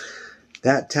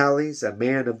 "That Tellys, a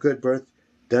man of good birth,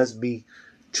 does me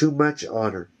too much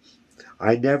honor.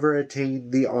 I never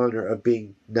attained the honor of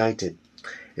being knighted.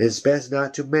 It is best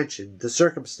not to mention the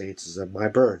circumstances of my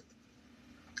birth.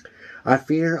 I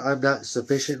fear I'm not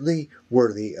sufficiently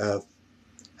worthy of,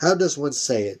 how does one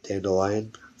say it,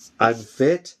 Dandelion?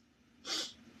 Unfit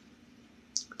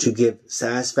to give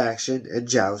satisfaction and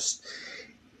joust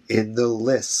in the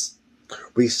lists,"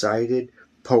 recited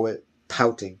poet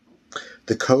pouting.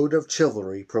 "The code of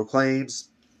chivalry proclaims—"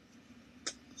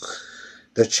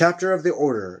 "The chapter of the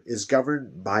order is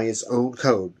governed by its own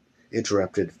code,"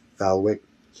 interrupted Falwick.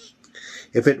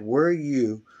 "If it were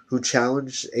you who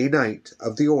challenged a knight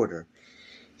of the order,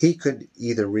 he could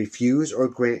either refuse or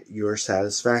grant your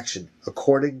satisfaction,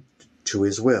 according to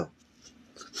his will.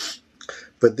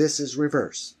 But this is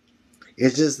reverse.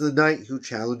 It is the knight who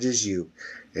challenges you,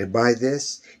 and by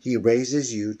this he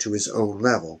raises you to his own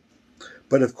level.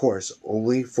 But of course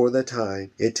only for the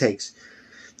time it takes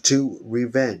to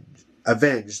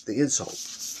avenge the insult.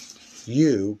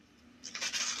 You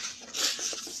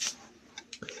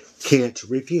can't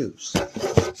refuse.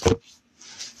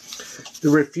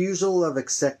 The refusal of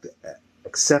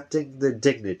accepting the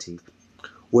dignity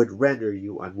would render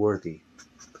you unworthy."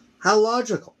 "How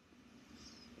logical,"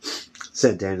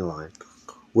 said Dandelion,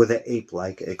 with an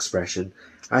ape-like expression.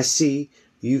 "I see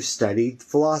you've studied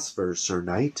philosophers, Sir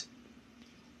Knight."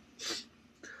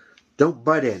 "Don't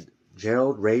butt in."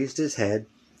 Gerald raised his head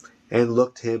and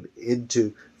looked him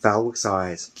into Falwick's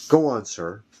eyes. "Go on,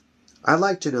 sir. I'd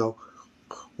like to know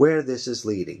where this is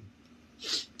leading.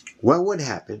 What would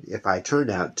happen if I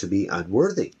turned out to be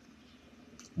unworthy?"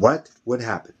 "What would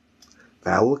happen?"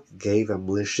 Falwick gave a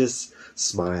malicious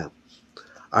smile.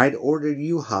 "I'd order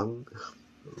you hung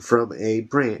from a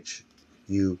branch,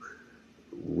 you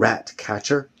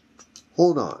rat-catcher."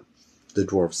 "Hold on," the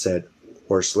dwarf said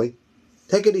hoarsely.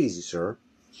 "Take it easy, sir.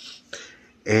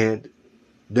 And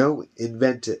no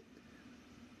invective,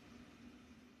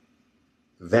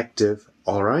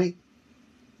 all right?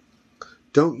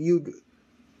 Don't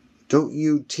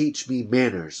you teach me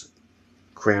manners,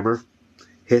 Crammer,"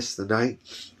 hissed the knight.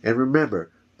 "And remember,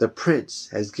 the prince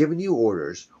has given you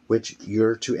orders which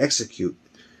you're to execute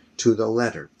to the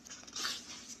letter."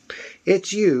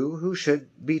 "It's you who should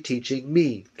be teaching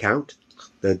me, Count."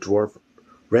 The dwarf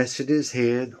rested his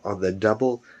hand on the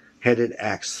double-headed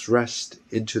axe thrust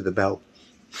into the belt.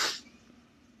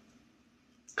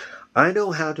 "I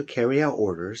know how to carry out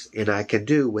orders, and I can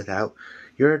do without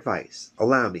your advice.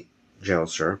 Allow me,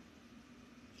 Gerald, sir.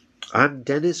 I'm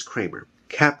Dennis Cramer,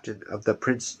 captain of the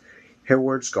Prince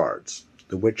Hereward's guards."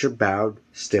 The Witcher bowed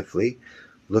stiffly,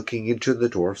 looking into the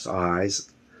dwarf's eyes,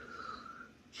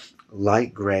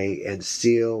 light gray and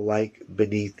steel-like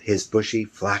beneath his bushy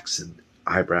flaxen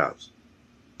eyebrows.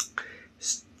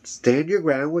 "Stand your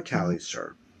ground with Tellys,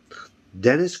 sir.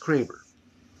 Dennis Cramer."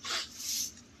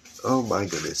 Oh my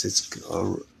goodness,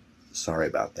 sorry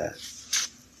about that.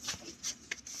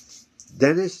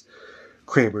 Dennis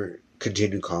Cramer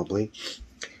continued calmly.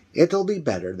 "It'll be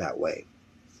better that way.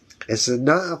 It's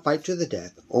not a fight to the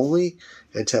death, only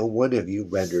until one of you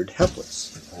rendered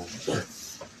helpless.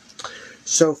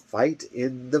 So fight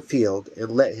in the field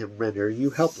and let him render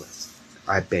you helpless."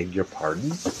 "I beg your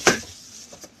pardon?"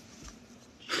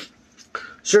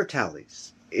 "Sir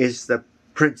Tellys is the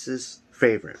prince's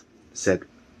favorite," said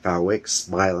Falwick,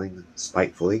 smiling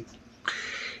spitefully.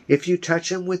 "If you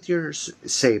touch him with your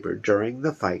saber during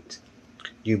the fight,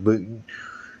 you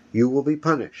will be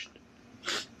punished.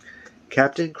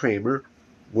 Captain Cramer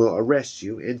will arrest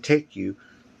you and take you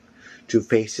to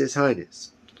face his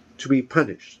highness, to be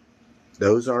punished.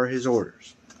 Those are his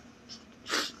orders."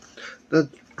 The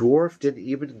dwarf didn't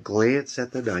even glance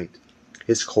at the knight.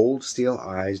 His cold steel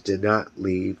eyes did not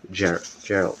leave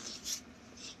Gerald.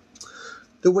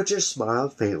 The Witcher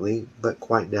smiled faintly, but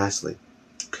quite nastily.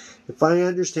 "If I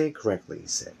understand correctly," he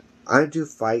said, "I'm to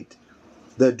fight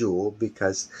the duel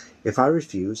because if I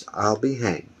refuse, I'll be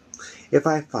hanged. If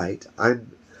I fight,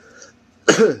 I'm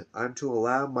to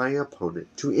allow my opponent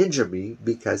to injure me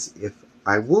because if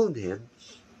I wound him,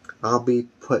 I'll be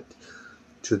put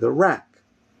to the rack.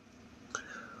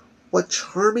 What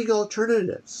charming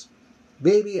alternatives!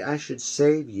 Maybe I should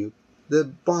save you the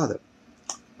bother.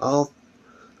 I'll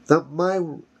thump my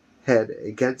head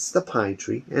against the pine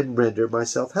tree and render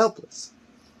myself helpless.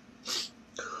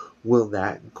 Will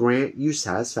that grant you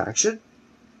satisfaction?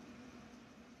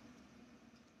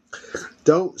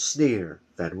 Don't sneer,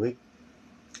 Fenwick,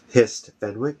 hissed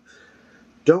Fenwick.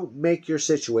 Don't make your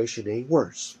situation any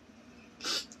worse.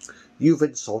 You've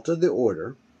insulted the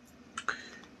order,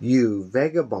 you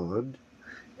vagabond,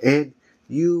 and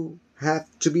you have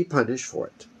to be punished for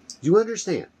it. You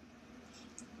understand?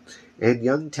 And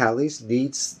young Tallies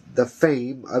needs the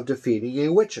fame of defeating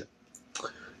a witcher.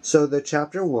 So the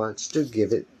chapter wants to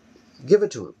give it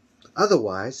to him.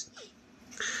 Otherwise,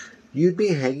 you'd be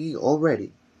hanging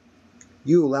already.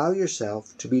 You allow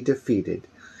yourself to be defeated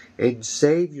and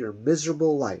save your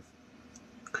miserable life.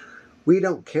 We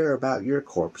don't care about your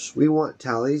corpse. We want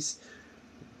Tallies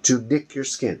to nick your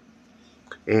skin.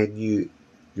 And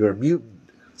your mutant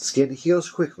skin heals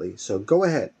quickly, so go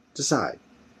ahead, decide.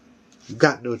 You've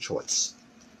got no choice.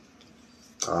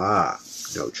 Ah,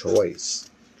 no choice.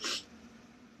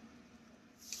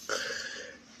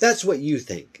 That's what you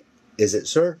think, is it,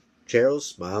 sir? Gerald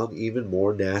smiled even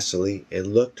more nastily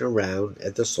and looked around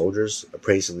at the soldiers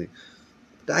appraisingly.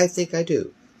 I think I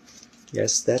do.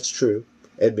 Yes, that's true,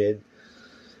 admitted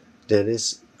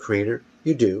Dennis Craner.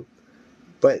 You do.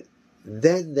 But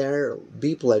then there'll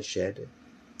be bloodshed,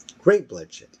 great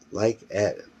bloodshed, like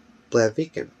at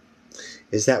Blaviken.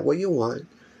 Is that what you want?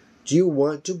 Do you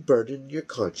want to burden your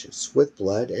conscience with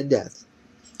blood and death?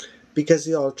 Because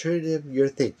the alternative you're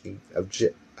thinking of,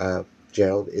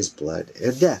 Gerald, is blood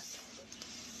and death.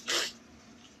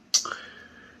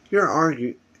 Your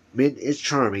argument is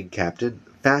charming, Captain.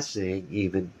 Fascinating,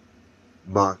 even,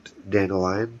 mocked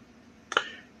Dandelion.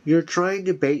 You're trying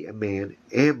to bait a man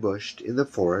ambushed in the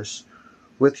forest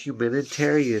with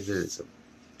humanitarianism,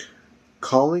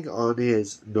 calling on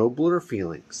his nobler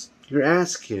feelings. You're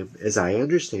asking him, as I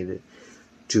understand it,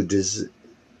 to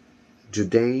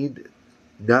deign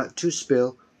not to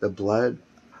spill the blood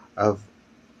of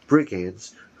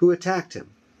brigands who attacked him.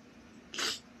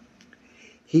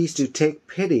 He's to take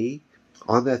pity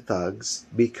on the thugs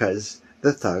because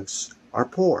the thugs are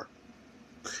poor,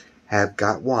 have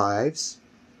got wives,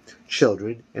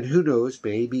 children, and who knows,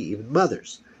 maybe even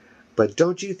mothers. But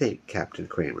don't you think, Captain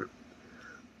Cramer,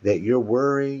 that your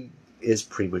worrying is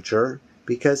premature?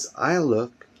 Because I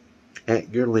look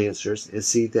at your lancers and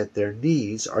see that their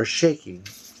knees are shaking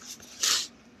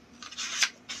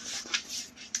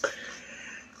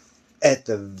at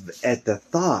the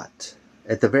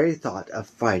very thought of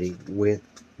fighting with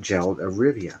Gerald of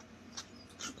Rivia.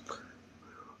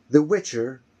 The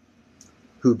Witcher,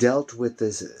 who dealt with the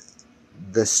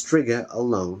Striga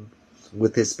alone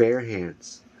with his bare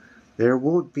hands. There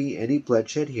won't be any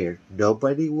bloodshed here.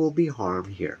 Nobody will be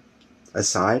harmed here,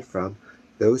 aside from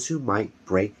those who might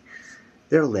break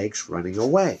their legs running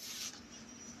away.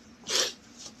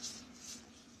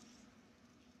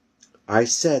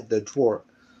 said the dwarf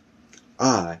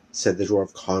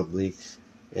calmly,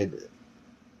 and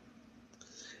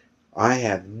I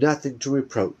have nothing to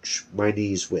reproach my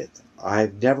knees with.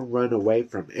 I've never run away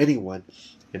from anyone,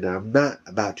 and I'm not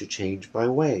about to change my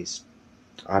ways.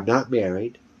 I'm not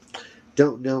married,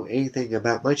 don't know anything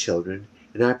about my children,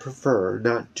 and I prefer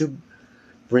not to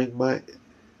bring my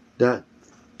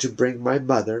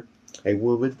mother, a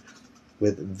woman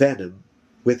with venom,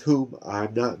 with whom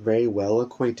I'm not very well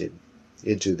acquainted,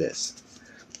 into this.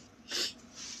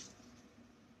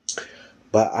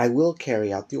 But I will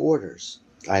carry out the orders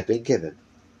I've been given,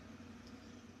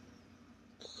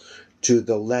 to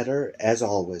the letter as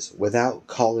always, without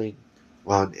calling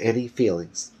on any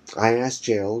feelings. I asked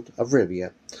Gerald of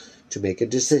Rivia to make a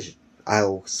decision.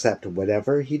 I'll accept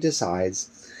whatever he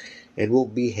decides and will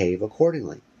behave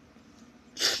accordingly.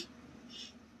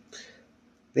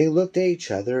 They looked at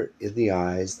each other in the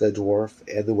eyes, the dwarf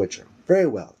and the Witcher. Very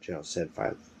well, Gerald said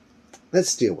finally.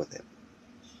 Let's deal with him.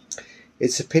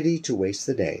 It's a pity to waste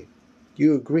the day.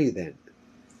 You agree, then?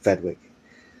 Fenwick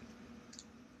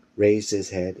raised his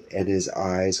head, and his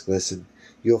eyes glistened.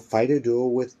 You'll fight a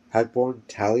duel with Hagborn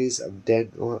Tallies of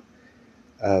Dorndal?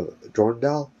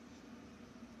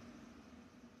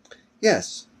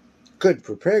 Yes. Good.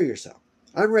 Prepare yourself.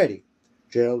 I'm ready.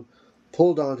 Gerald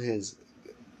pulled on his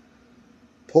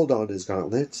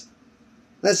gauntlets.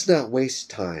 Let's not waste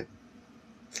time.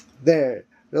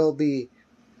 There'll be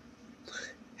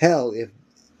hell if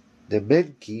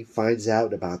Nemenki finds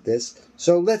out about this,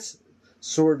 so let's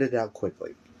sort it out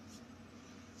quickly.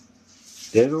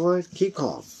 Dandelion, keep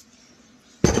calm.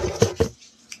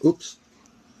 Oops.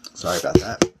 Sorry about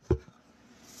that.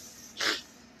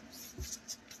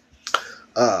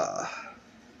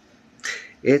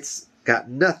 It's got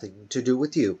nothing to do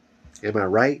with you. Am I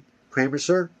right, Kramer,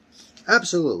 sir?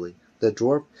 Absolutely. The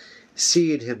dwarf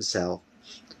seated himself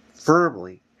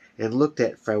firmly and looked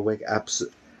at Fenwick.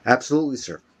 Absolutely,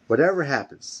 sir. Whatever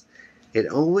happens, it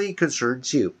only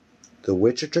concerns you. The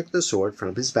Witcher took the sword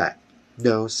from his back.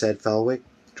 No, said Fenwick,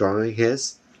 drawing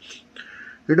his.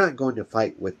 You're not going to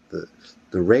fight with the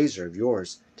razor of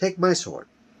yours. Take my sword.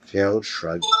 Gerald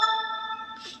shrugged.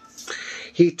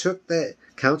 He took the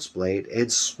Count's blade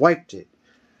and swiped it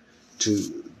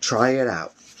to try it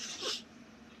out.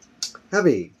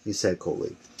 Heavy, he said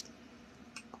coldly.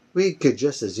 We could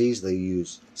just as easily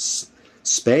use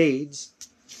spades.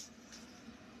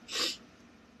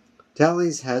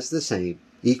 Tallies has the same,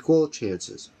 equal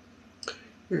chances.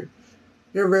 You're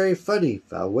very funny,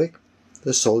 Fenwick.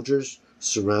 The soldiers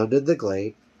surrounded the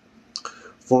glade,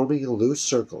 forming a loose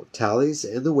circle. Tallies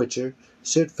and the Witcher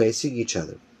stood facing each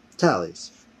other.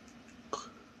 Tallies.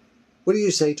 What do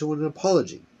you say to an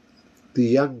apology? The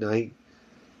young knight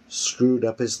screwed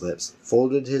up his lips,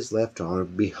 folded his left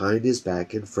arm behind his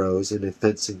back, and froze in a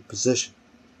fencing position.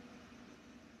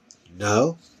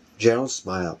 No? Gerald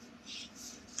smiled.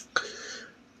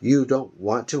 You don't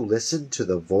want to listen to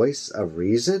the voice of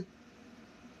reason?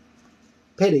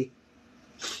 Pity.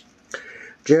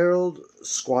 Gerald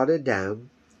squatted down,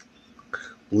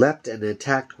 leapt and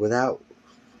attacked without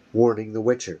warning the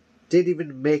Witcher. Didn't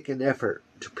even make an effort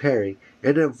to parry,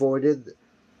 and avoided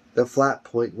the flat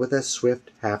point with a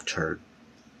swift half-turn.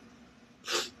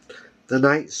 The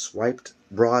knight swiped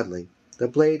broadly. The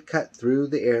blade cut through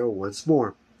the air once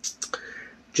more.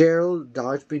 Gerald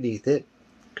dodged beneath it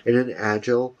in an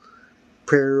agile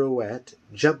pirouette,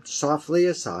 jumped softly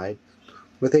aside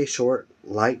with a short,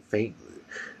 light feint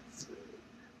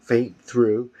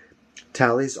through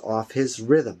Tallies off his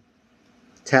rhythm.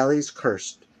 Tallies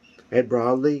cursed and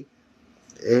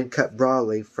cut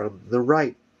broadly from the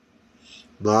right.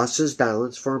 Lost his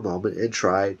balance for a moment and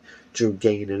tried to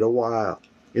gain it a while,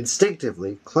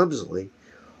 instinctively, clumsily,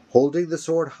 holding the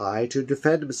sword high to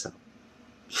defend himself.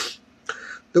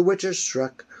 The Witcher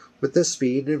struck with the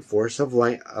speed and force of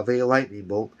a lightning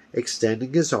bolt,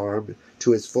 extending his arm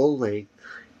to its full length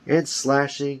and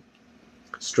slashing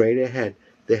straight ahead.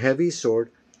 The heavy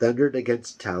sword thundered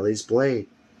against Tallies' blade,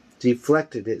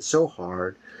 deflected it so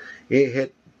hard it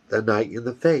hit the knight in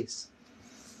the face.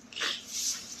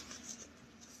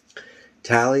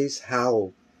 Tallies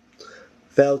howled,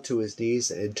 fell to his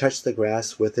knees, and touched the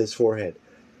grass with his forehead.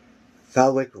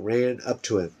 Fenwick ran up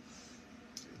to him.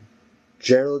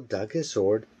 Gerald dug his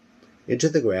sword into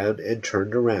the ground and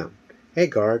turned around. Hey,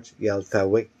 guards, yelled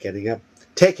Fenwick, getting up.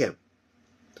 Take him!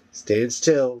 Stand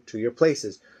still, to your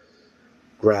places,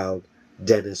 growled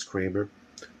Dennis Kramer,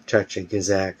 touching his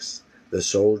axe. The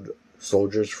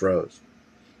soldiers froze.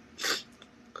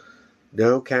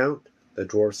 No, Count, the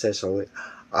dwarf said slowly.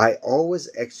 I always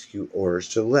execute orders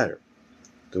to the letter.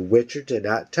 The Witcher did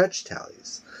not touch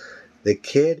Tallies. The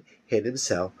kid hit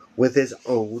himself with his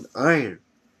own iron.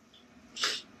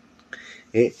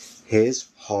 His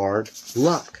hard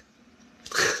luck.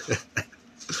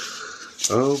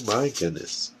 Oh my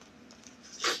goodness.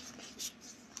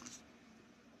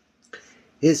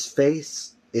 His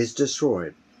face is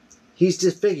destroyed. He's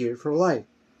disfigured for life.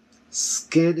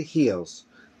 Skin heals.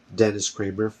 Dennis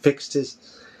Kramer fixed his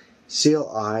seal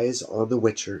eyes on the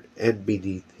Witcher and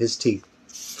beneath his teeth.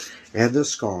 And the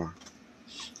scar.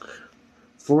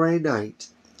 For a knight,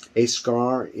 a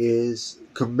scar is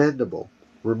commendable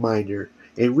reminder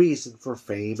and reason for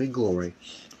fame and glory,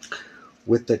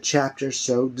 with the chapter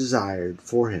so desired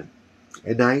for him.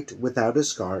 A knight without a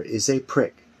scar is a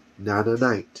prick, not a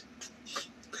knight.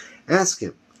 Ask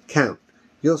him, Count.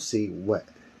 You'll see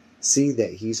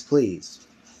that he's pleased.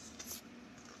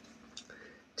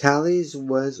 Tallies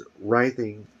was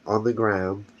writhing on the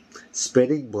ground,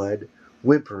 spitting blood,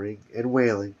 whimpering and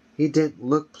wailing. He didn't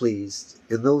look pleased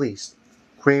in the least.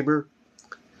 Kramer,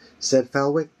 said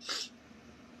Fenwick,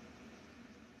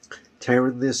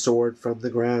 tearing the sword from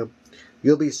the ground,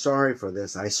 you'll be sorry for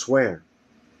this, I swear.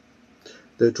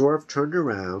 The dwarf turned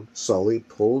around, slowly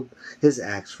pulled his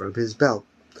axe from his belt,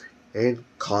 and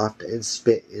coughed and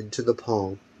spit into the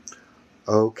palm.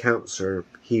 Oh, Count, sir,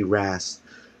 he rasped,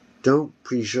 don't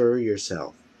perjure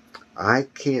yourself. I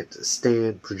can't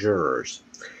stand perjurers,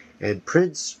 and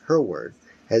Prince Hereward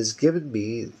has given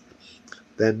me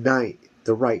the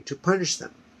right to punish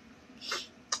them.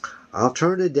 I'll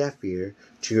turn a deaf ear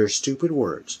to your stupid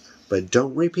words, but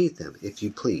don't repeat them, if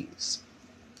you please.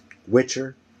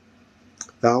 Witcher,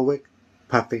 Fenwick,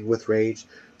 puffing with rage,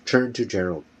 turned to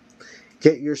Gerald.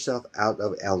 Get yourself out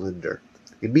of Ellender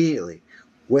immediately,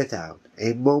 without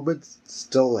a moment's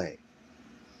delay.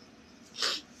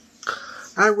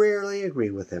 I rarely agree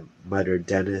with him, muttered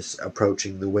Dennis,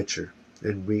 approaching the Witcher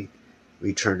and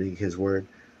returning his word.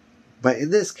 But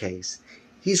in this case,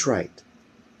 he's right.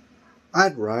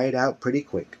 I'd ride out pretty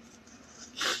quick.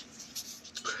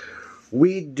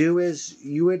 We'd do as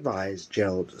you advise.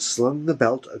 Gerald slung the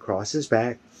belt across his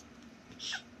back.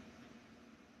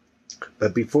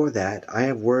 But before that, I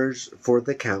have words for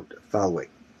the Count Falwick.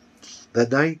 The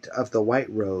Knight of the White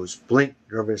Rose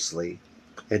blinked nervously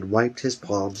and wiped his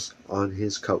palms on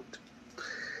his coat.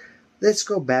 Let's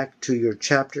go back to your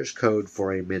chapter's code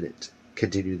for a minute,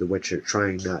 continued the Witcher,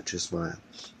 trying not to smile.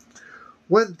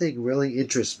 One thing really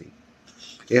interests me.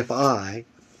 If I,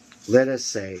 let us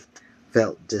say,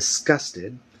 felt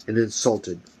disgusted and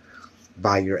insulted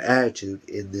by your attitude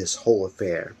in this whole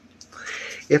affair,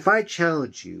 if I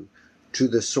challenge you to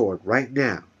the sword right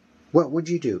now, what would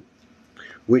you do?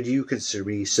 Would you consider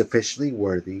me sufficiently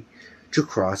worthy to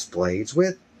cross blades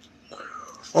with?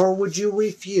 Or would you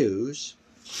refuse,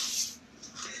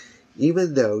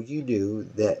 even though you knew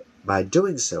that by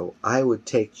doing so I would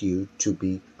take you to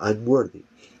be unworthy,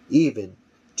 even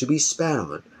to be spat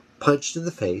on, punched in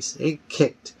the face, and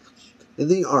kicked in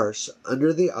the arse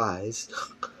under the eyes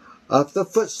of the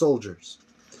foot soldiers?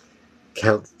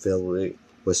 Count Falwick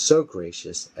was so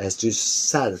gracious as to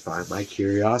satisfy my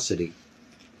curiosity.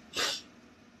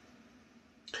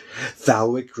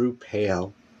 Falwick grew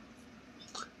pale,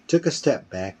 took a step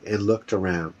back, and looked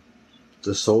around.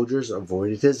 The soldiers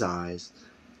avoided his eyes.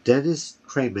 Dennis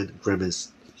Cramen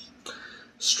grimaced,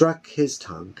 struck his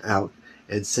tongue out,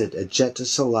 and sent a jet of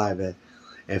saliva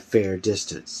a fair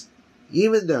distance.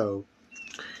 Even though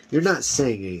you're not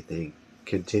saying anything,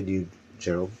 continued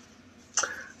Gerald,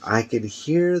 I can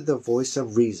hear the voice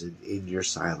of reason in your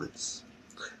silence.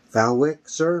 Falwick,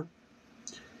 sir,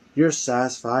 you're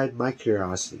satisfied my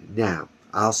curiosity. Now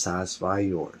I'll satisfy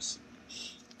yours.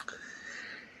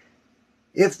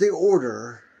 If the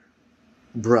order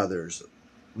brothers,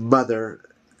 Mother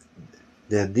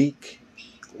Nanique,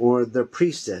 or the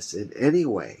priestess in any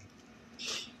way,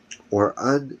 or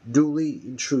unduly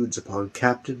intrudes upon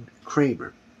Captain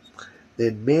Kramer,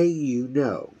 then may you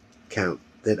know, Count,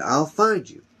 that I'll find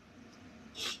you.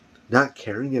 Not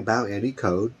caring about any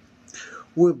code,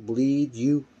 would bleed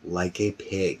you like a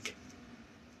pig.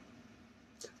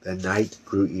 The knight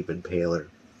grew even paler.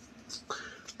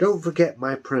 Don't forget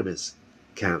my premise,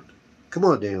 Count. Come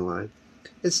on, Dandelion.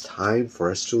 It's time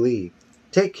for us to leave.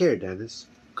 Take care, Dennis.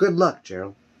 Good luck,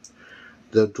 Gerald.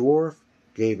 The dwarf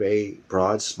gave a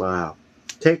broad smile.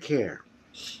 Take care.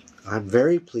 I'm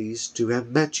very pleased to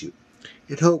have met you,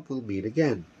 and hope we'll meet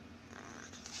again.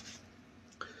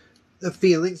 The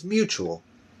feeling's mutual,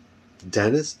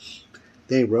 Dennis.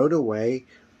 They rode away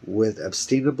with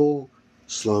obstinable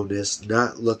slowness,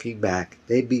 not looking back.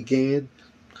 They began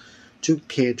to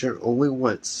canter only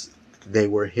once they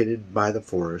were hidden by the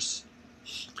forest.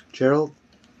 Gerald,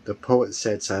 the poet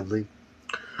said suddenly,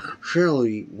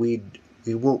 surely we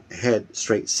won't head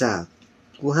straight south.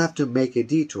 We'll have to make a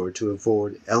detour to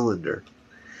avoid Ellender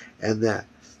and the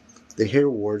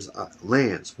Hereward's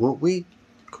lands, won't we?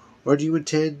 Or do you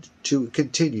intend to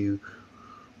continue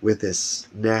with this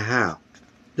now?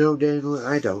 No, Daniel,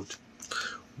 I don't.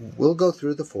 We'll go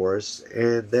through the forest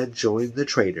and then join the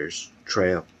traders'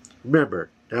 trail.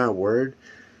 Remember, not a word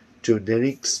to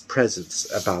Nanique's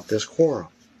presence about this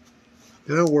quarrel.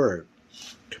 Not a word.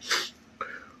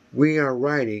 We are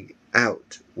riding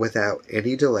out without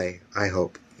any delay, I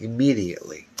hope,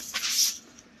 immediately.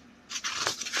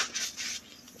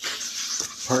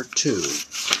 Part 2.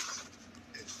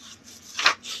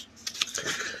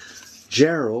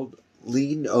 Gerald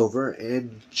leaned over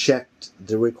and checked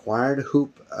the required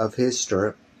hoop of his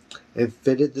stirrup and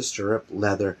fitted the stirrup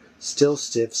leather, still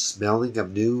stiff, smelling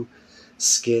of new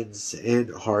skins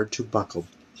and hard to buckle.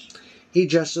 He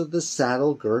adjusted the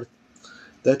saddle girth,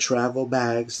 the travel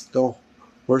bags, the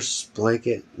horse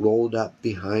blanket rolled up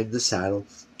behind the saddle,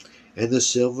 and the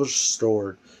silver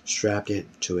sword strapped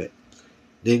into it.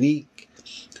 Nanique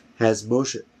was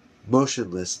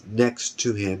motionless next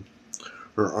to him,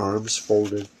 her arms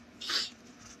folded.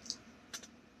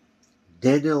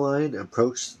 Dandelion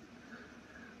approached,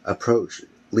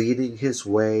 leading his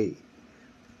way,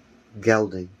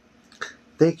 gelding.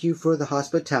 Thank you for the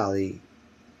hospitality,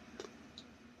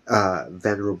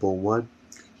 venerable one,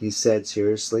 he said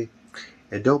seriously,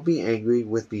 and don't be angry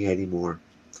with me any more.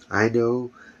 I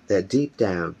know that deep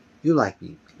down you like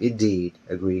me. Indeed,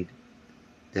 agreed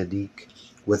Nanique,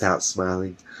 without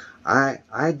smiling. I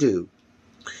do,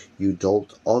 you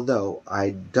dolt, although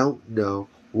I don't know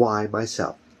why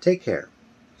myself. Take care.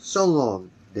 So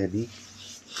long, Nenny.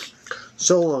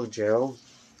 So long, Gerald.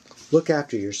 Look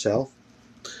after yourself.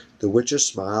 The witch's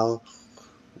smile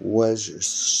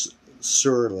was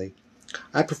surly.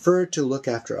 I prefer to look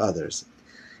after others.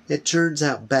 It turns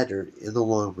out better in the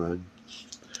long run.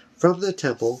 From the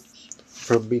temple,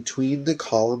 from between the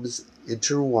columns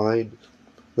intertwined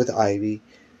with ivy,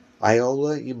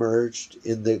 Iola emerged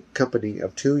in the company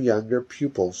of two younger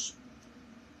pupils.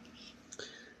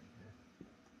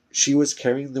 She was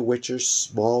carrying the witcher's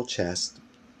small chest.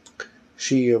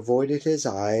 She avoided his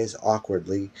eyes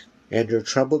awkwardly, and her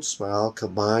troubled smile,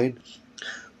 combined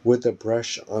with the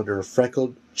brush on her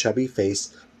freckled, chubby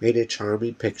face, made a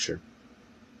charming picture.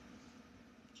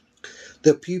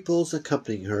 The pupils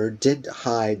accompanying her didn't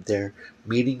hide their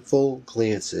meaningful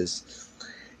glances,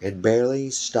 and barely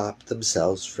stopped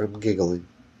themselves from giggling.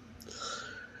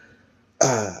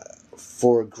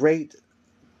 For great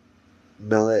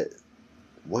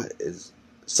what is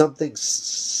something's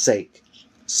sake,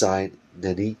 sighed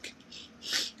Nanik.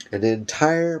 An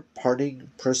entire parting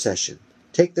procession.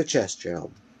 Take the chest,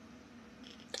 Gerald.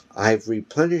 I've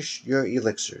replenished your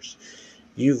elixirs.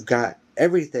 You've got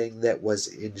everything that was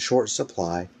in short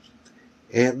supply,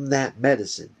 and that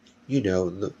medicine, you know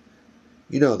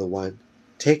the one.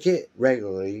 Take it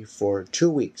regularly for 2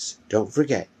 weeks. Don't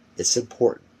forget, it's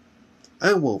important.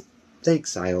 I won't.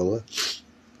 Thanks, Iola.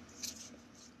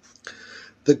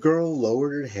 The girl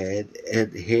lowered her head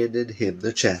and handed him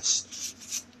the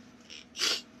chest.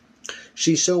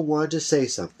 She so wanted to say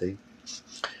something.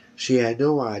 She had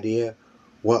no idea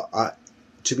what ought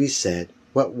to be said,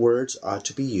 what words ought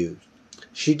to be used.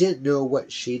 She didn't know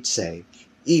what she'd say,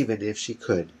 even if she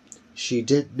could. She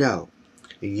didn't know,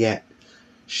 and yet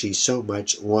she so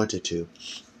much wanted to.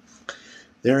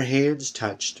 Their hands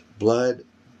touched, blood,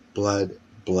 blood,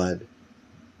 blood.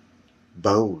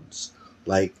 Bones,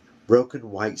 like broken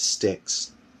white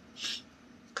sticks.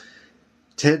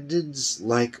 Tendons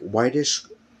like whitish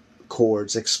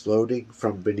cords exploding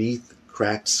from beneath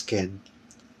cracked skin,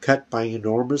 cut by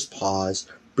enormous paws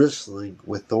bristling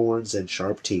with thorns and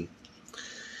sharp teeth.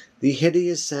 The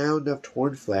hideous sound of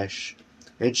torn flesh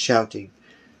and shouting,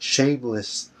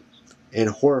 shameless and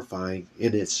horrifying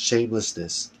in its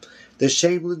shamelessness. The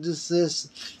shamelessness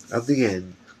of the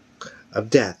end, of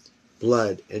death,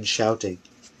 blood, and shouting.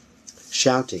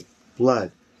 Shouting,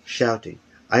 blood, shouting.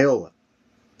 Iola,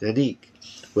 Nanik,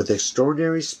 with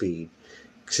extraordinary speed,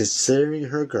 considering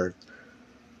her girth,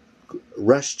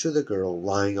 rushed to the girl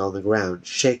lying on the ground,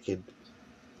 shaken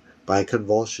by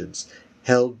convulsions,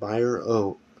 held by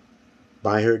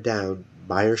her down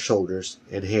by her shoulders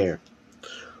and hair.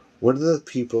 One of the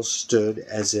pupils stood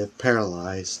as if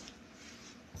paralyzed.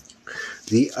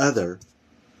 The other,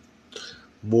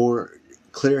 more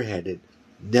clear-headed,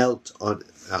 knelt on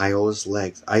Iola's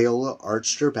legs. Iola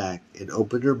arched her back and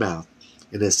opened her mouth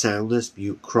in a soundless,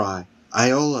 mute cry.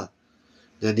 Iola!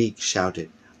 Nanik shouted.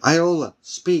 Iola,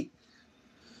 speak!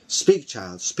 Speak,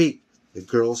 child, speak! The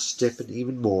girl stiffened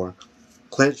even more,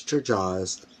 clenched her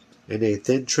jaws, and a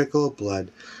thin trickle of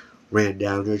blood ran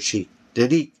down her cheek.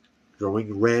 Nanik,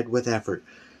 growing red with effort,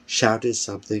 shouted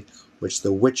something which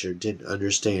the witcher didn't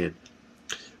understand,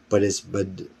 but his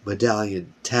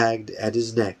medallion tagged at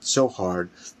his neck so hard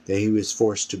that he was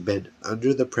forced to bend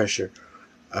under the pressure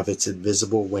of its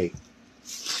invisible weight.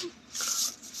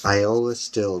 Iola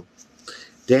stilled.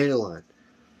 Dandelion,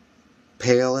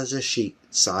 pale as a sheet,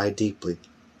 sighed deeply.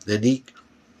 Nanik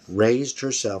raised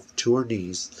herself to her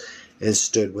knees and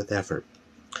stood with effort.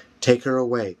 Take her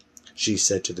away, she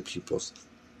said to the pupils.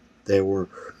 There were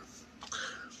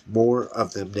more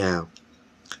of them now.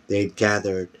 They had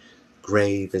gathered,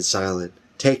 grave and silent.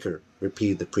 Take her,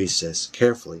 repeated the priestess,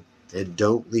 carefully, and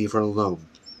don't leave her alone.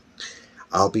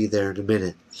 I'll be there in a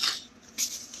minute.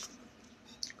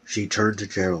 She turned to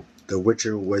Gerald. The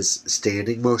witcher was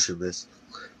standing motionless,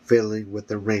 fiddling with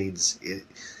the reins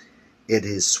in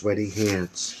his sweaty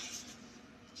hands.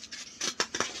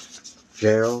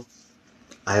 Gerald,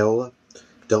 Iola,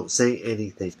 don't say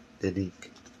anything, Nanik.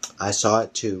 I saw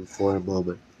it too, for a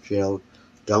moment. Gerald,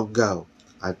 don't go.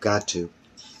 I've got to.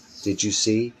 Did you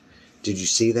see? Did you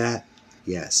see that?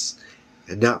 Yes.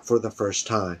 And not for the first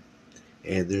time.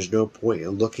 And there's no point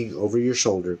in looking over your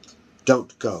shoulder.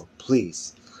 Don't go,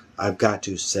 please. I've got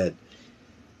to, said.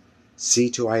 See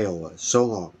to Iola. So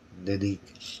long, Nanik.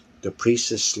 The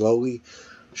priestess slowly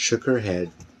shook her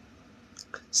head,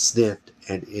 sniffed,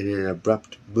 and in an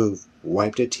abrupt move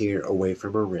wiped a tear away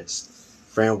from her wrist.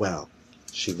 Farewell,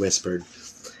 she whispered,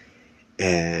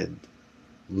 and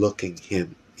looking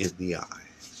him in the eye.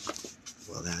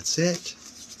 Well, that's it.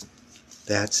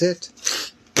 That's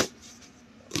it.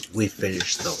 We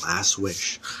finished The Last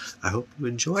Wish. I hope you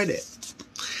enjoyed it.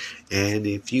 And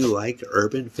if you like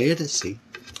urban fantasy,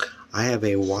 I have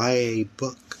a YA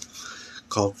book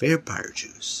called Vampire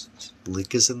Juice.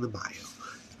 Link is in the bio.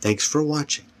 Thanks for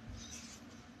watching.